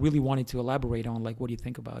that I really wanted to elaborate on. Like, what do you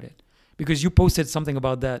think about it? Because you posted something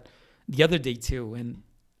about that the other day too, and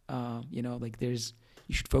like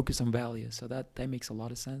you should focus on value. So that makes a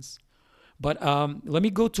lot of sense. But let me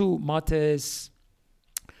go to Mate's.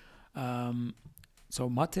 So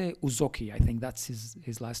Mate Uzoki, I think that's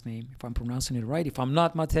his last name, if I'm pronouncing it right. If I'm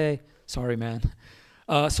not, Mate, sorry, man.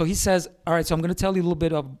 So he says, all right, so I'm going to tell you a little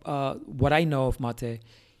bit of what I know of Mate.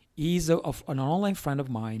 He's an online friend of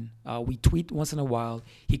mine. We tweet once in a while.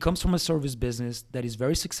 He comes from a service business that is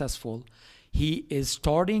very successful. He is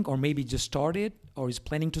starting, or maybe just started, or is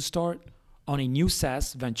planning to start on a new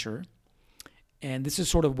SaaS venture. And this is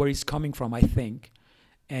sort of where he's coming from, I think.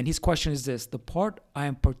 And his question is this: the part I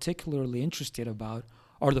am particularly interested about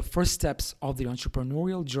are the first steps of the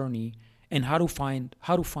entrepreneurial journey and how to find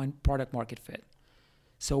product market fit.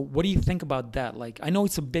 So what do you think about that? Like, I know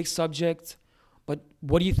it's a big subject, but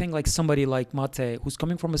what do you think, like somebody like Mate, who's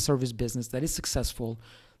coming from a service business that is successful,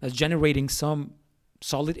 that's generating some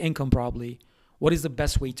solid income probably, what is the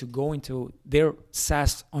best way to go into their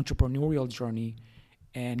SaaS entrepreneurial journey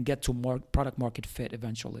and get to more product market fit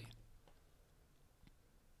eventually?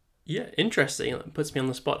 Yeah, interesting. It puts me on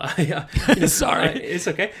the spot. Sorry. It's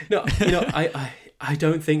okay. No, I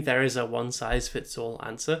don't think there is a one size fits all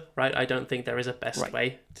answer, right? I don't think there is a best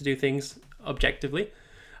way to do things objectively.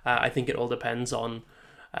 I think it all depends on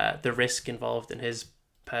the risk involved in his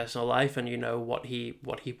personal life, and what he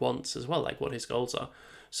wants as well, like what his goals are.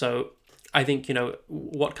 So I think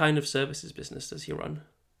what kind of services business does he run?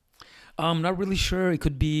 I'm not really sure. It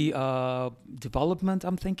could be development,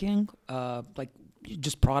 I'm thinking, like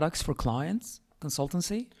just products for clients,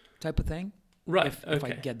 consultancy type of thing. Right. If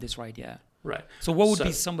I get this right, yeah. Right. So what would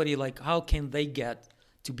be somebody like, how can they get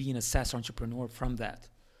to being a SaaS entrepreneur from that?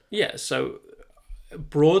 Yeah. So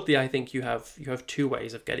broadly, I think you have two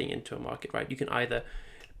ways of getting into a market, right? You can either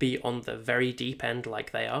be on the very deep end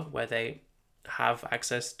like they are, where they have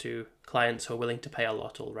access to clients who are willing to pay a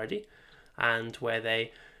lot already, and where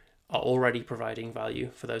they are already providing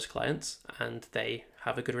value for those clients and they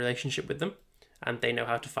have a good relationship with them and they know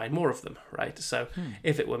how to find more of them, right? So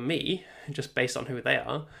if it were me, just based on who they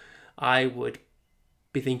are, I would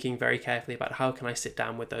be thinking very carefully about how can I sit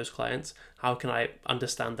down with those clients? How can I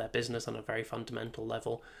understand their business on a very fundamental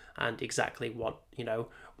level, and exactly what,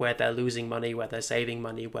 where they're losing money, where they're saving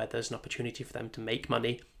money, where there's an opportunity for them to make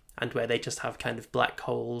money, and where they just have kind of black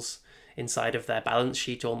holes inside of their balance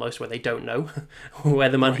sheet almost, where they don't know where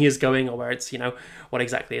the money is going, or where it's, what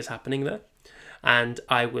exactly is happening there. And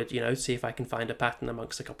I would, see if I can find a pattern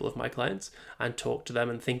amongst a couple of my clients and talk to them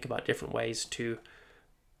and think about different ways to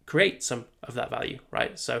create some of that value,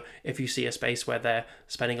 right? So if you see a space where they're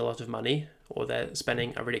spending a lot of money or they're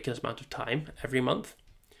spending a ridiculous amount of time every month,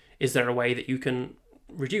 is there a way that you can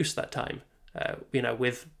reduce that time,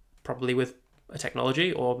 with a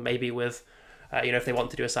technology, or maybe with, if they want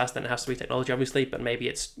to do a SaaS, then it has to be technology, obviously, but maybe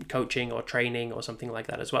it's coaching or training or something like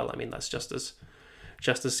that as well. I mean, that's just as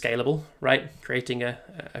scalable, right? Creating a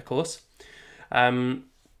course.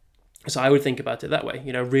 So I would think about it that way,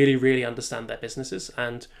 really, really understand their businesses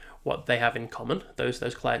and what they have in common, those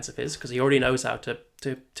clients of his, because he already knows how to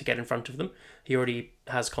get in front of them. He already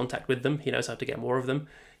has contact with them. He knows how to get more of them.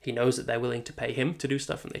 He knows that they're willing to pay him to do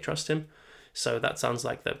stuff and they trust him. So that sounds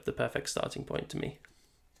like the perfect starting point to me.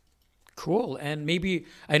 Cool. And maybe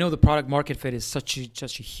I know the product market fit is such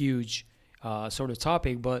a huge sort of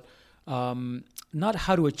topic, but not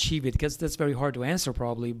how to achieve it, because that's very hard to answer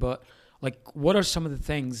probably. But like, what are some of the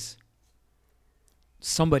things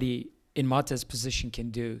somebody in Mate's position can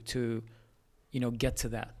do to, get to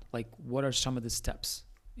that? Like, what are some of the steps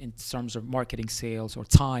in terms of marketing, sales, or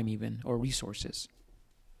time even, or resources?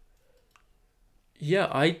 Yeah,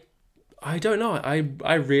 I don't know.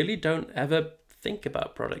 I really don't ever think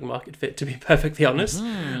about product market fit, to be perfectly honest.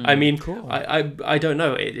 I mean, Cool. I don't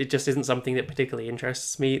know. It just isn't something that particularly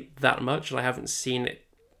interests me that much, and I haven't seen it.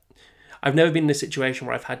 I've never been in a situation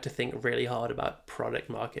where I've had to think really hard about product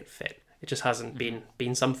market fit. It just hasn't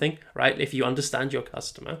been something, right? If you understand your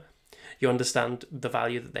customer, you understand the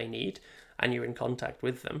value that they need, and you're in contact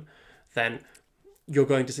with them, then you're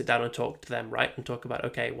going to sit down and talk to them, right? And talk about,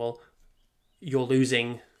 okay, well, you're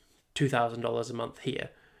losing $2,000 a month here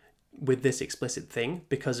with this explicit thing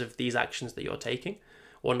because of these actions that you're taking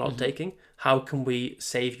or not taking. How can we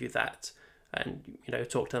save you that? And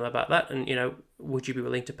talk to them about that. And would you be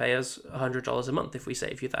willing to pay us $100 a month if we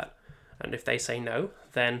save you that? And if they say no,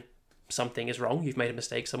 then something is wrong. You've made a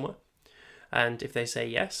mistake somewhere. And if they say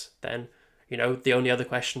yes, then the only other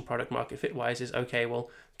question product market fit wise is, okay, well,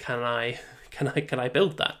 can I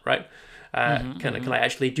build that, right? Can I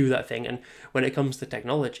actually do that thing? And when it comes to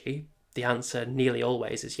technology, the answer nearly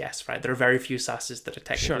always is yes, right? There are very few SaaSes that are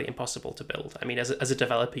technically impossible to build. I mean, as a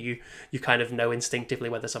developer, you kind of know instinctively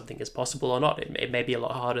whether something is possible or not. It may be a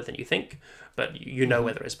lot harder than you think, but you know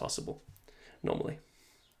whether it's possible normally.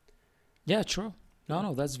 Yeah, true.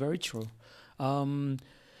 No, that's very true.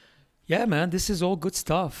 Yeah, man, this is all good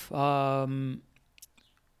stuff. I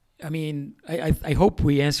mean, I hope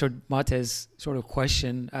we answered Mate's sort of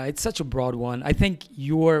question. It's such a broad one. I think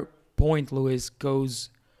your point, Lewis, goes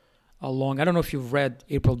along. I don't know if you've read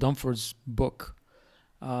April Dunford's book.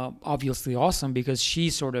 Obviously awesome, because she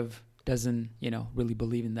sort of doesn't, really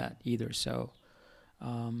believe in that either. So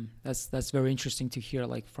that's very interesting to hear,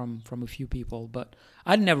 like from a few people. But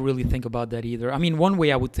I'd never really think about that either. I mean, one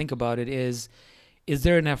way I would think about it is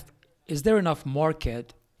there enough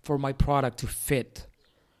market for my product to fit,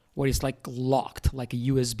 where it's like locked, like a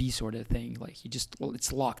USB sort of thing. Like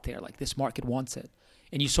it's locked there. Like this market wants it.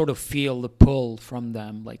 And you sort of feel the pull from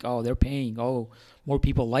them, like, oh, they're paying. Oh, more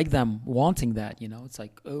people like them wanting that, It's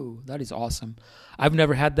like, oh, that is awesome. I've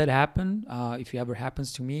never had that happen. If it ever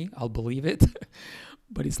happens to me, I'll believe it.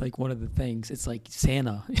 But it's like one of the things. It's like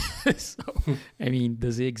Santa. So, I mean,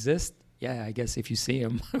 does he exist? Yeah, I guess if you see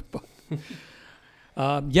him. But,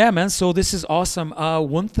 yeah, man. So this is awesome.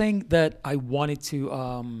 One thing that I wanted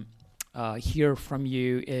to hear from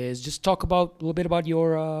you is just talk about a little bit about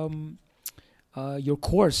your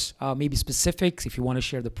course, maybe specifics, if you want to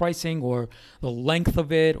share the pricing or the length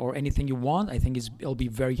of it or anything you want. I think it'll be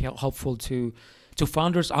very helpful to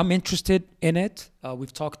founders. I'm interested in it.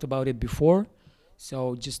 We've talked about it before.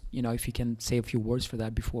 So just, if you can say a few words for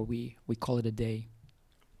that before we call it a day.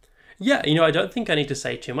 Yeah, I don't think I need to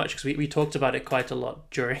say too much because we talked about it quite a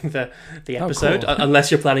lot during the episode, cool.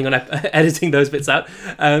 Unless you're planning on editing those bits out.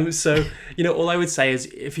 So, all I would say is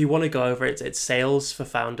if you want to go over it, it's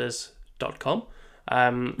salesforfounders.com.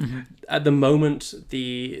 At the moment,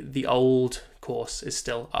 the old course is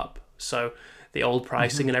still up. So the old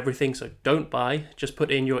pricing and everything. So don't buy, just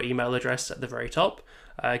put in your email address at the very top,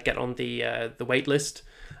 get on the wait list.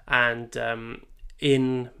 And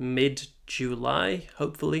in mid-July,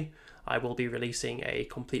 hopefully, I will be releasing a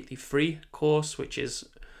completely free course, which is,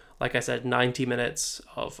 like I said,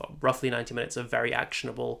 roughly 90 minutes of very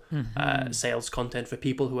actionable sales content for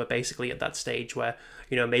people who are basically at that stage where,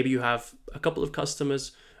 maybe you have a couple of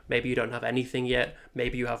customers, maybe you don't have anything yet,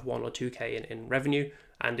 maybe you have 1 or 2K in revenue,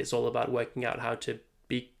 and it's all about working out how to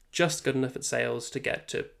be just good enough at sales to get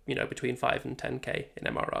to, between 5 and 10K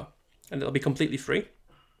in MRR. And it'll be completely free.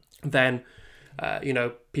 Then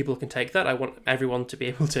people can take that. I want everyone to be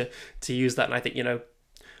able to use that. And I think,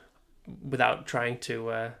 without trying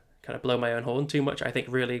to kind of blow my own horn too much, I think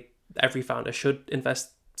really every founder should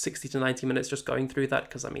invest 60 to 90 minutes just going through that,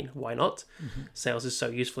 because, I mean, why not? Sales is so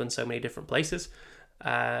useful in so many different places.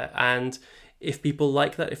 And if people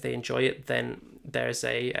like that, if they enjoy it, then there's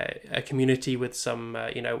a community with some,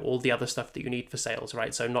 all the other stuff that you need for sales,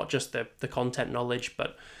 right? So not just the content knowledge,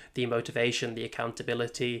 but the motivation, the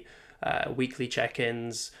accountability, weekly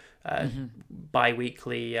check-ins,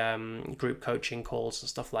 bi-weekly group coaching calls and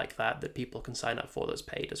stuff like that people can sign up for that's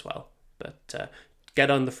paid as well. But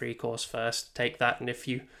get on the free course first, take that, and if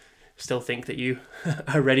you still think that you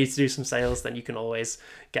are ready to do some sales, then you can always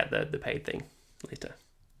get the paid thing later.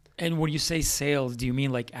 And when you say sales, do you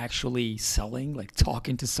mean like actually selling, like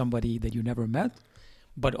talking to somebody that you never met,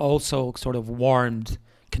 but also sort of warmed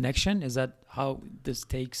connection? Is that how this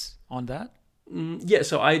takes on that? Yeah,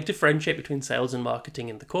 so I differentiate between sales and marketing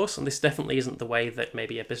in the course, and this definitely isn't the way that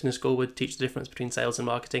maybe a business school would teach the difference between sales and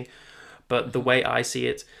marketing. But the way I see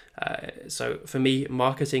it, so for me,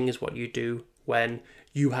 marketing is what you do when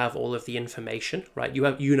you have all of the information, right?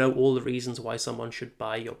 You know all the reasons why someone should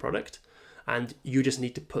buy your product, and you just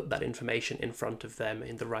need to put that information in front of them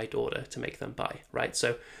in the right order to make them buy, right?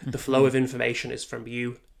 So the flow of information is from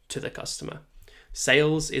you to the customer.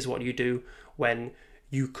 Sales is what you do when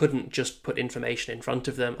you couldn't just put information in front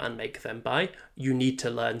of them and make them buy. You need to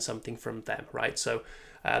learn something from them, right? So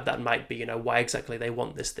that might be, why exactly they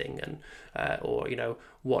want this thing, and or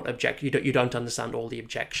what you don't understand all the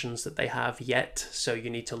objections that they have yet. So you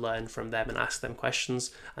need to learn from them and ask them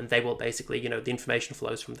questions, and they will basically, the information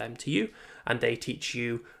flows from them to you, and they teach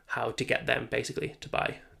you how to get them basically to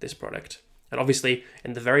buy this product. And obviously,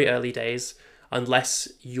 in the very early days, unless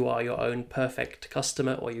you are your own perfect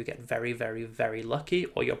customer, or you get very, very, very lucky,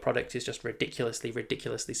 or your product is just ridiculously,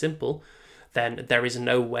 ridiculously simple, then there is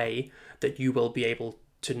no way that you will be able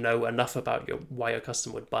to know enough about why your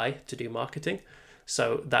customer would buy to do marketing.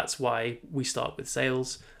 So that's why we start with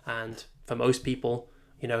sales. And for most people,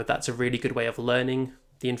 that's a really good way of learning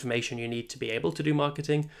the information you need to be able to do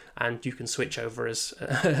marketing, and you can switch over as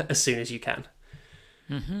as soon as you can.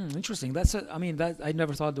 Interesting. I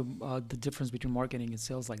never thought the difference between marketing and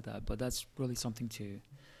sales like that, but that's really something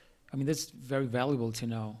that's very valuable to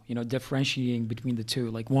know, differentiating between the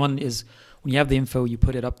two. Like, one is when you have the info, you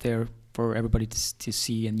put it up there for everybody to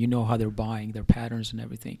see, and how they're buying, their patterns and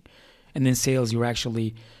everything. And then sales, you're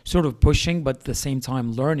actually sort of pushing, but at the same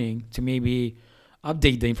time learning to maybe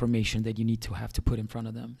update the information that you need to have to put in front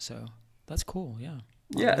of them. So that's cool. Yeah.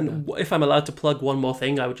 Yeah, and if I'm allowed to plug one more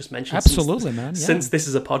thing, I would just mention. Absolutely, man. Yeah. Since this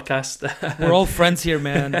is a podcast, we're all friends here,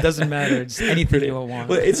 man. It doesn't matter. It's anything you want.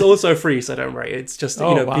 Well, it's also free, so don't worry. It's just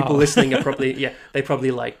people listening are they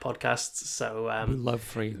probably like podcasts, so we love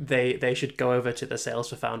free. They should go over to the Sales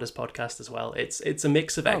for Founders podcast as well. It's a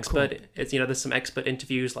mix of expert. Cool. It's there's some expert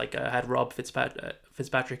interviews, like I had Rob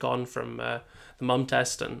Fitzpatrick on from the Mum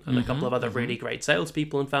Test, and a couple of other really great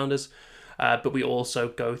salespeople and founders. But we also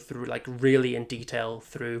go through really in detail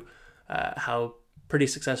through how pretty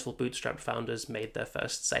successful bootstrapped founders made their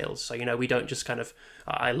first sales. So, we don't just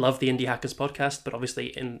I love the Indie Hackers podcast, but obviously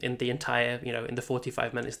in the entire, in the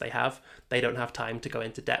 45 minutes they don't have time to go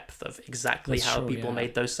into depth of exactly how people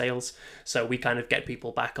made those sales. So we get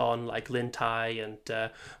people back on, like Lynn Tai and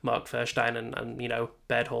Mark Furstein and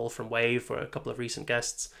Baird Hall from Wave were a couple of recent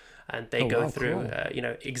guests. And they go through,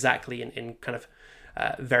 cool. Exactly in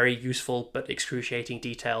very useful but excruciating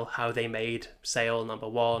detail how they made sale number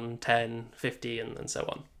 1, 10, 50, and so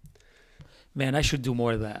on. Man, I should do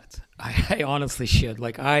more of that. I honestly should.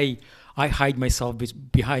 Like, I hide myself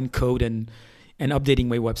behind code and updating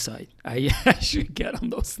my website. I should get on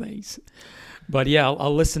those things. But yeah,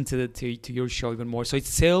 I'll listen to your show even more. So it's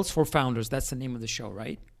Sales for Founders. That's the name of the show,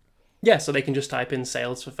 right? Yeah, so they can just type in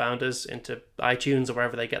Sales for Founders into iTunes or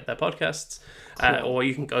wherever they get their podcasts. Cool. Or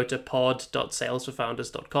you can go to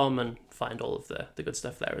pod.salesforfounders.com and find all of the good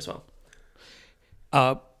stuff there as well.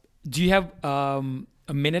 Do you have a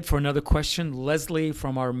minute for another question? Leslie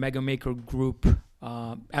from our Mega Maker group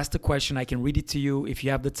asked a question. I can read it to you if you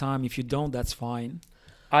have the time. If you don't, that's fine.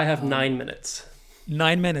 I have 9 minutes.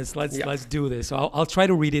 9 minutes. Let's do this. So I'll try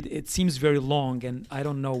to read it. It seems very long, and I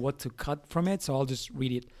don't know what to cut from it, so I'll just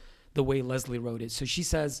read it the way Leslie wrote it. So she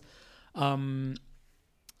says, all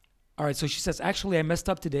right, so she says, actually, I messed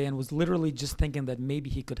up today and was literally just thinking that maybe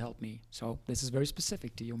he could help me. So this is very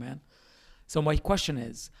specific to you, man. So my question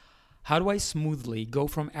is, how do I smoothly go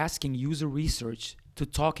from asking user research to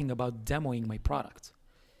talking about demoing my product?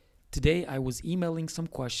 Today, I was emailing some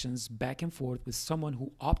questions back and forth with someone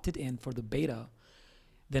who opted in for the beta.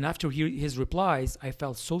 Then after his replies, I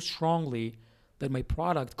felt so strongly that my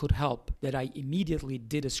product could help that I immediately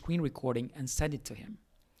did a screen recording and sent it to him.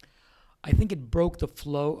 I think it broke the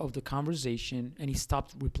flow of the conversation and he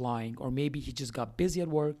stopped replying, or maybe he just got busy at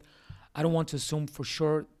work. I don't want to assume for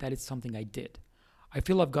sure that it's something I did. I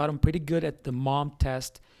feel I've gotten pretty good at the mom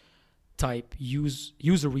test type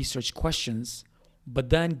user research questions, but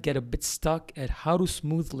then get a bit stuck at how to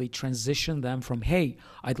smoothly transition them from, hey,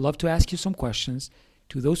 I'd love to ask you some questions,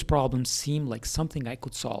 to those problems seem like something I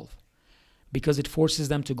could solve. because it forces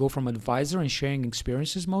them to go from advisor and sharing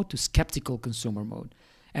experiences mode to skeptical consumer mode.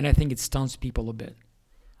 And I think it stuns people a bit.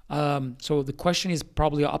 So the question is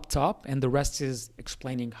probably up top, and the rest is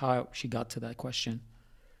explaining how she got to that question.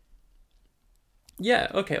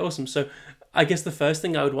 Yeah, okay, awesome. So I guess the first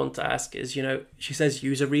thing I would want to ask is, she says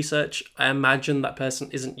user research. I imagine that person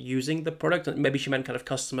isn't using the product. Maybe she meant kind of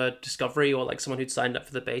customer discovery, or like someone who'd signed up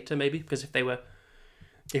for the beta, maybe, because if they were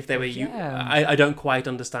Yeah. I don't quite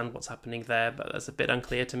understand what's happening there, but that's a bit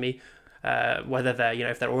unclear to me. Whether they're,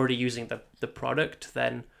 if they're already using the product,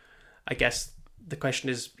 then I guess the question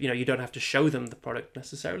is, you don't have to show them the product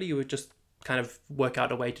necessarily. You would just kind of work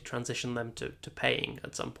out a way to transition them to paying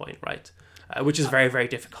at some point, right? Which is very, very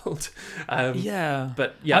difficult. Yeah.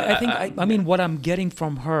 But yeah, I think, I mean, what I'm getting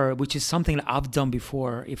from her, which is something that I've done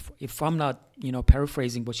before, if I'm not,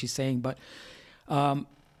 paraphrasing what she's saying, but,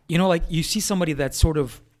 like you see somebody that's sort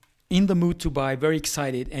of in the mood to buy, very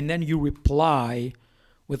excited, and then you reply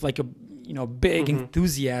with like a, big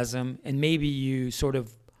enthusiasm, and maybe you sort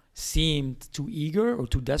of seemed too eager or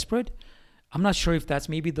too desperate. I'm not sure if that's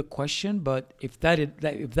maybe the question, but if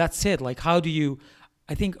that's it, like how do you,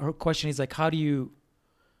 I think her question is like, how do you,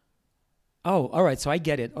 oh, all right, so I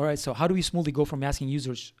get it. All right, so how do we smoothly go from asking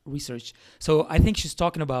users research? So I think she's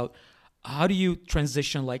talking about how do you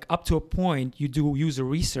transition, like up to a point you do user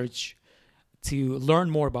research to learn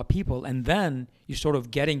more about people, and then you're sort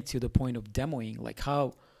of getting to the point of demoing. Like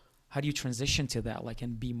how do you transition to that, like,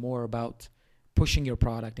 and be more about pushing your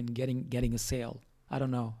product and getting a sale? I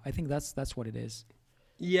don't know. I think that's what it is.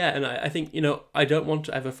 Yeah, and I think, I don't want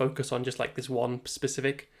to ever focus on just like this one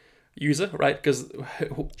specific user, right? Because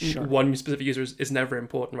Sure. one specific user is never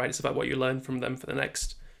important, right? It's about what you learn from them for the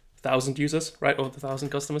next 1,000 users, right? Or the 1,000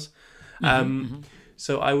 customers.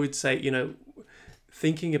 So I would say,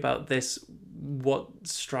 thinking about this, what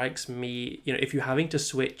strikes me, if you're having to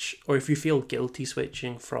switch, or if you feel guilty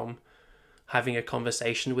switching from having a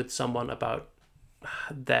conversation with someone about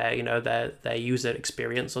their user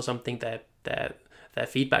experience or something, their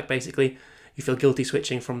feedback, basically, you feel guilty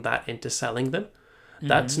switching from that into selling them.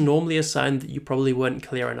 That's normally a sign that you probably weren't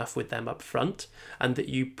clear enough with them up front, and that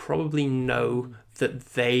you probably know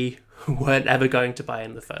that they weren't ever going to buy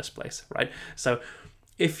in the first place, right? So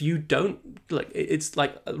if you don't, like, it's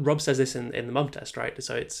like Rob says this in the mum test, right?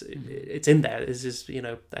 So it's in there. This is,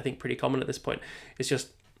 I think pretty common at this point. It's just,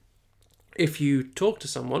 if you talk to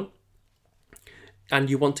someone and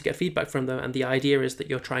you want to get feedback from them, and the idea is that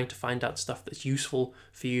you're trying to find out stuff that's useful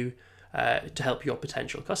for you to help your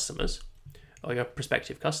potential customers or your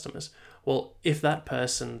prospective customers, well, if that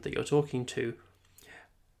person that you're talking to,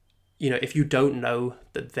 if you don't know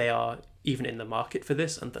that they are even in the market for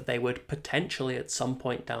this, and that they would potentially at some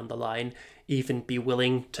point down the line even be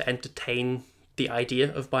willing to entertain the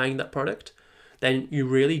idea of buying that product, then you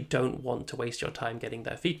really don't want to waste your time getting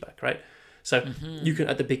their feedback, right? So you can,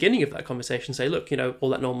 at the beginning of that conversation, say, look, all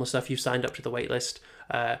that normal stuff, you've signed up to the wait list.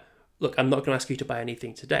 Look, I'm not going to ask you to buy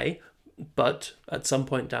anything today, but at some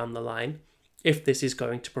point down the line, if this is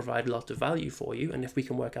going to provide a lot of value for you, and if we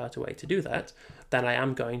can work out a way to do that, then I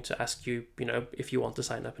am going to ask you, if you want to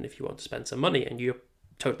sign up and if you want to spend some money, and you're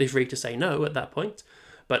totally free to say no at that point,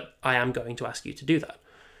 but I am going to ask you to do that.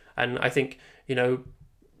 And I think,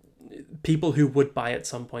 people who would buy at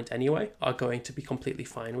some point anyway are going to be completely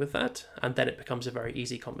fine with that, and then it becomes a very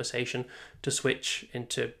easy conversation to switch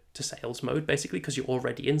into sales mode, basically, because you're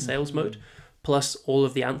already in sales mode. Plus, all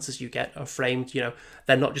of the answers you get are framed,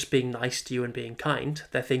 they're not just being nice to you and being kind.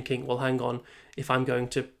 They're thinking, well, hang on, if I'm going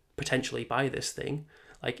to potentially buy this thing,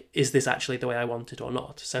 like, is this actually the way I want it or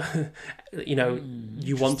not? So,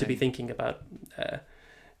 you want to be thinking about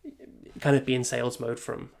kind of be in sales mode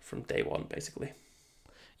from day one, basically.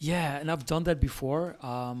 Yeah, and I've done that before.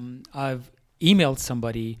 I've emailed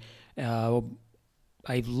somebody.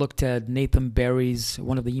 I've looked at Nathan Barry's,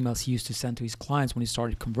 one of the emails he used to send to his clients when he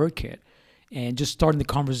started ConvertKit, and just starting the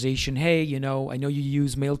conversation. Hey, I know you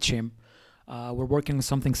use MailChimp. We're working on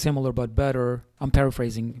something similar but better. I'm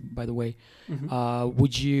paraphrasing, by the way.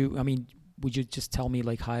 Would you just tell me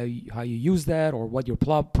like how you use that, or what your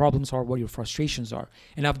problems are, what your frustrations are?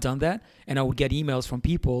 And I've done that, and I would get emails from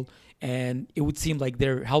people, and it would seem like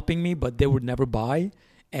they're helping me, but they would never buy.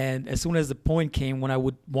 And as soon as the point came when I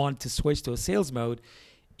would want to switch to a sales mode,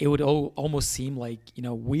 it would almost seem like,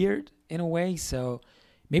 weird in a way. So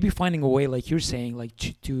maybe finding a way, like you're saying, like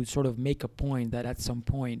to sort of make a point that at some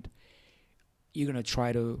point you're going to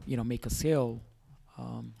try to, make a sale.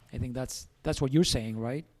 I think that's what you're saying,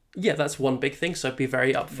 right? Yeah, that's one big thing. So be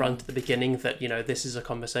very upfront at the beginning that, you know, this is a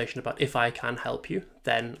conversation about if I can help you,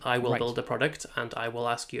 then I will Right. build a product and I will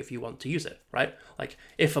ask you if you want to use it, right? Like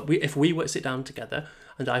if we were to sit down together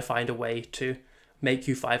and I find a way to make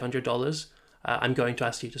you $500, I'm going to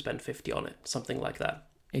ask you to spend 50 on it, something like that.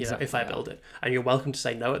 You know, if I build it, and you're welcome to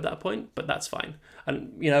say no at that point, but that's fine.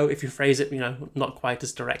 And you know, if you phrase it, you know, not quite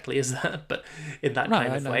as directly as that, but in that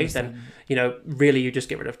kind of way, then you know, really, you just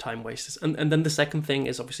get rid of time wasters. And then the second thing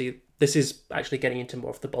is obviously this is actually getting into more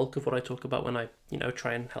of the bulk of what I talk about when I, you know,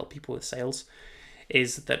 try and help people with sales,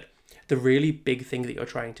 is that the really big thing that you're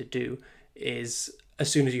trying to do is as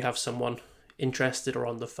soon as you have someone interested or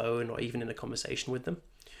on the phone or even in a conversation with them,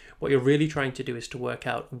 what you're really trying to do is to work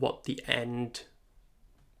out what the end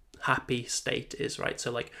happy state is, right?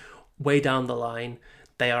 So like way down the line,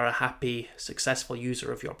 they are a happy, successful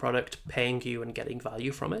user of your product, paying you and getting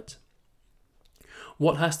value from it.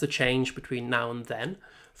 What has to change between now and then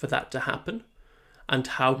for that to happen? And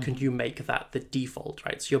how can you make that the default,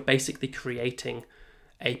 right? So you're basically creating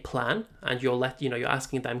a plan and you're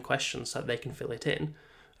asking them questions so they can fill it in.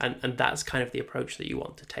 And that's kind of the approach that you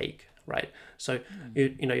want to take, right? So,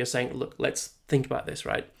 you're saying, look, let's think about this,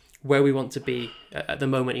 right? Where we want to be at the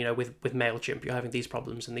moment, you know, with MailChimp, you're having these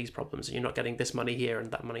problems, and you're not getting this money here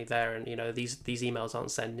and that money there, and, you know, these emails aren't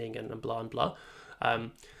sending and blah and blah.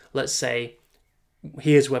 Let's say,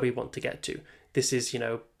 here's where we want to get to. This is, you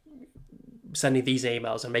know, sending these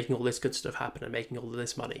emails and making all this good stuff happen and making all of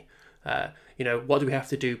this money. You know, what do we have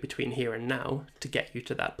to do between here and now to get you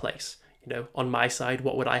to that place? You know, on my side,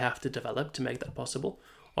 what would I have to develop to make that possible?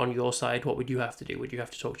 On your side, what would you have to do? Would you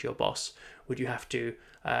have to talk to your boss? Would you have to,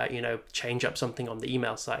 change up something on the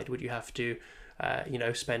email side? Would you have to,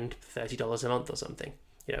 spend $30 a month or something?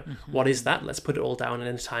 You know, what is that? Let's put it all down in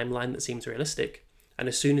a timeline that seems realistic. And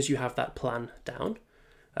as soon as you have that plan down,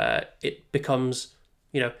 it becomes,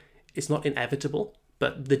 you know, it's not inevitable,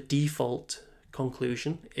 but the default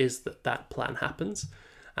conclusion is that that plan happens.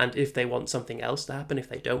 And if they want something else to happen, if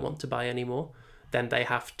they don't want to buy anymore, then they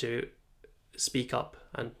have to speak up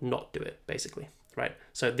and not do it, basically, right?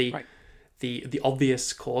 So the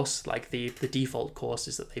obvious course, like the default course,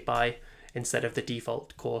 is that they buy, instead of the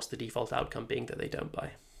default course, the default outcome being that they don't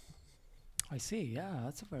buy. I see. Yeah,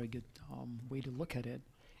 that's a very good way to look at it.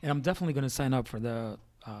 And I'm definitely going to sign up for the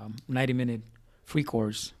 90-minute free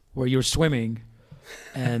course where you're swimming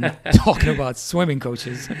and talking about swimming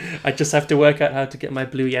coaches. I just have to work out how to get my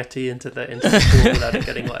Blue Yeti into the pool without it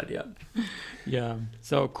getting wet. Yeah.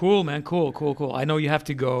 So cool, man. Cool. I know you have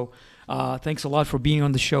to go. Thanks a lot for being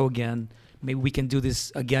on the show again. Maybe we can do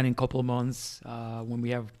this again in a couple of months when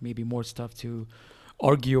we have maybe more stuff to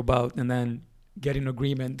argue about and then get an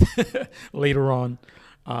agreement later on.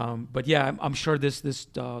 But yeah, I'm sure this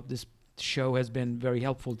show has been very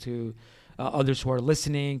helpful to others who are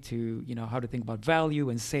listening to, you know, how to think about value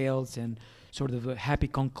and sales and sort of a happy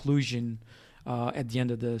conclusion at the end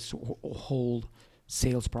of the whole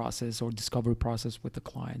sales process or discovery process with the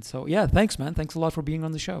client. So yeah, thanks, man. Thanks a lot for being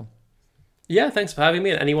on the show. Yeah, thanks for having me.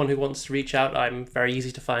 And anyone who wants to reach out, I'm very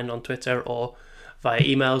easy to find on Twitter or via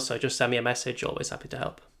email. So just send me a message. Always happy to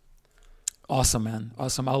help. Awesome, man.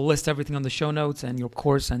 Awesome. I'll list everything on the show notes and your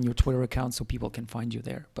course and your Twitter account so people can find you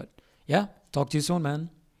there. But yeah, talk to you soon, man.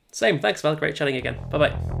 Same. Thanks, Val. Great chatting again.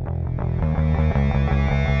 Bye-bye.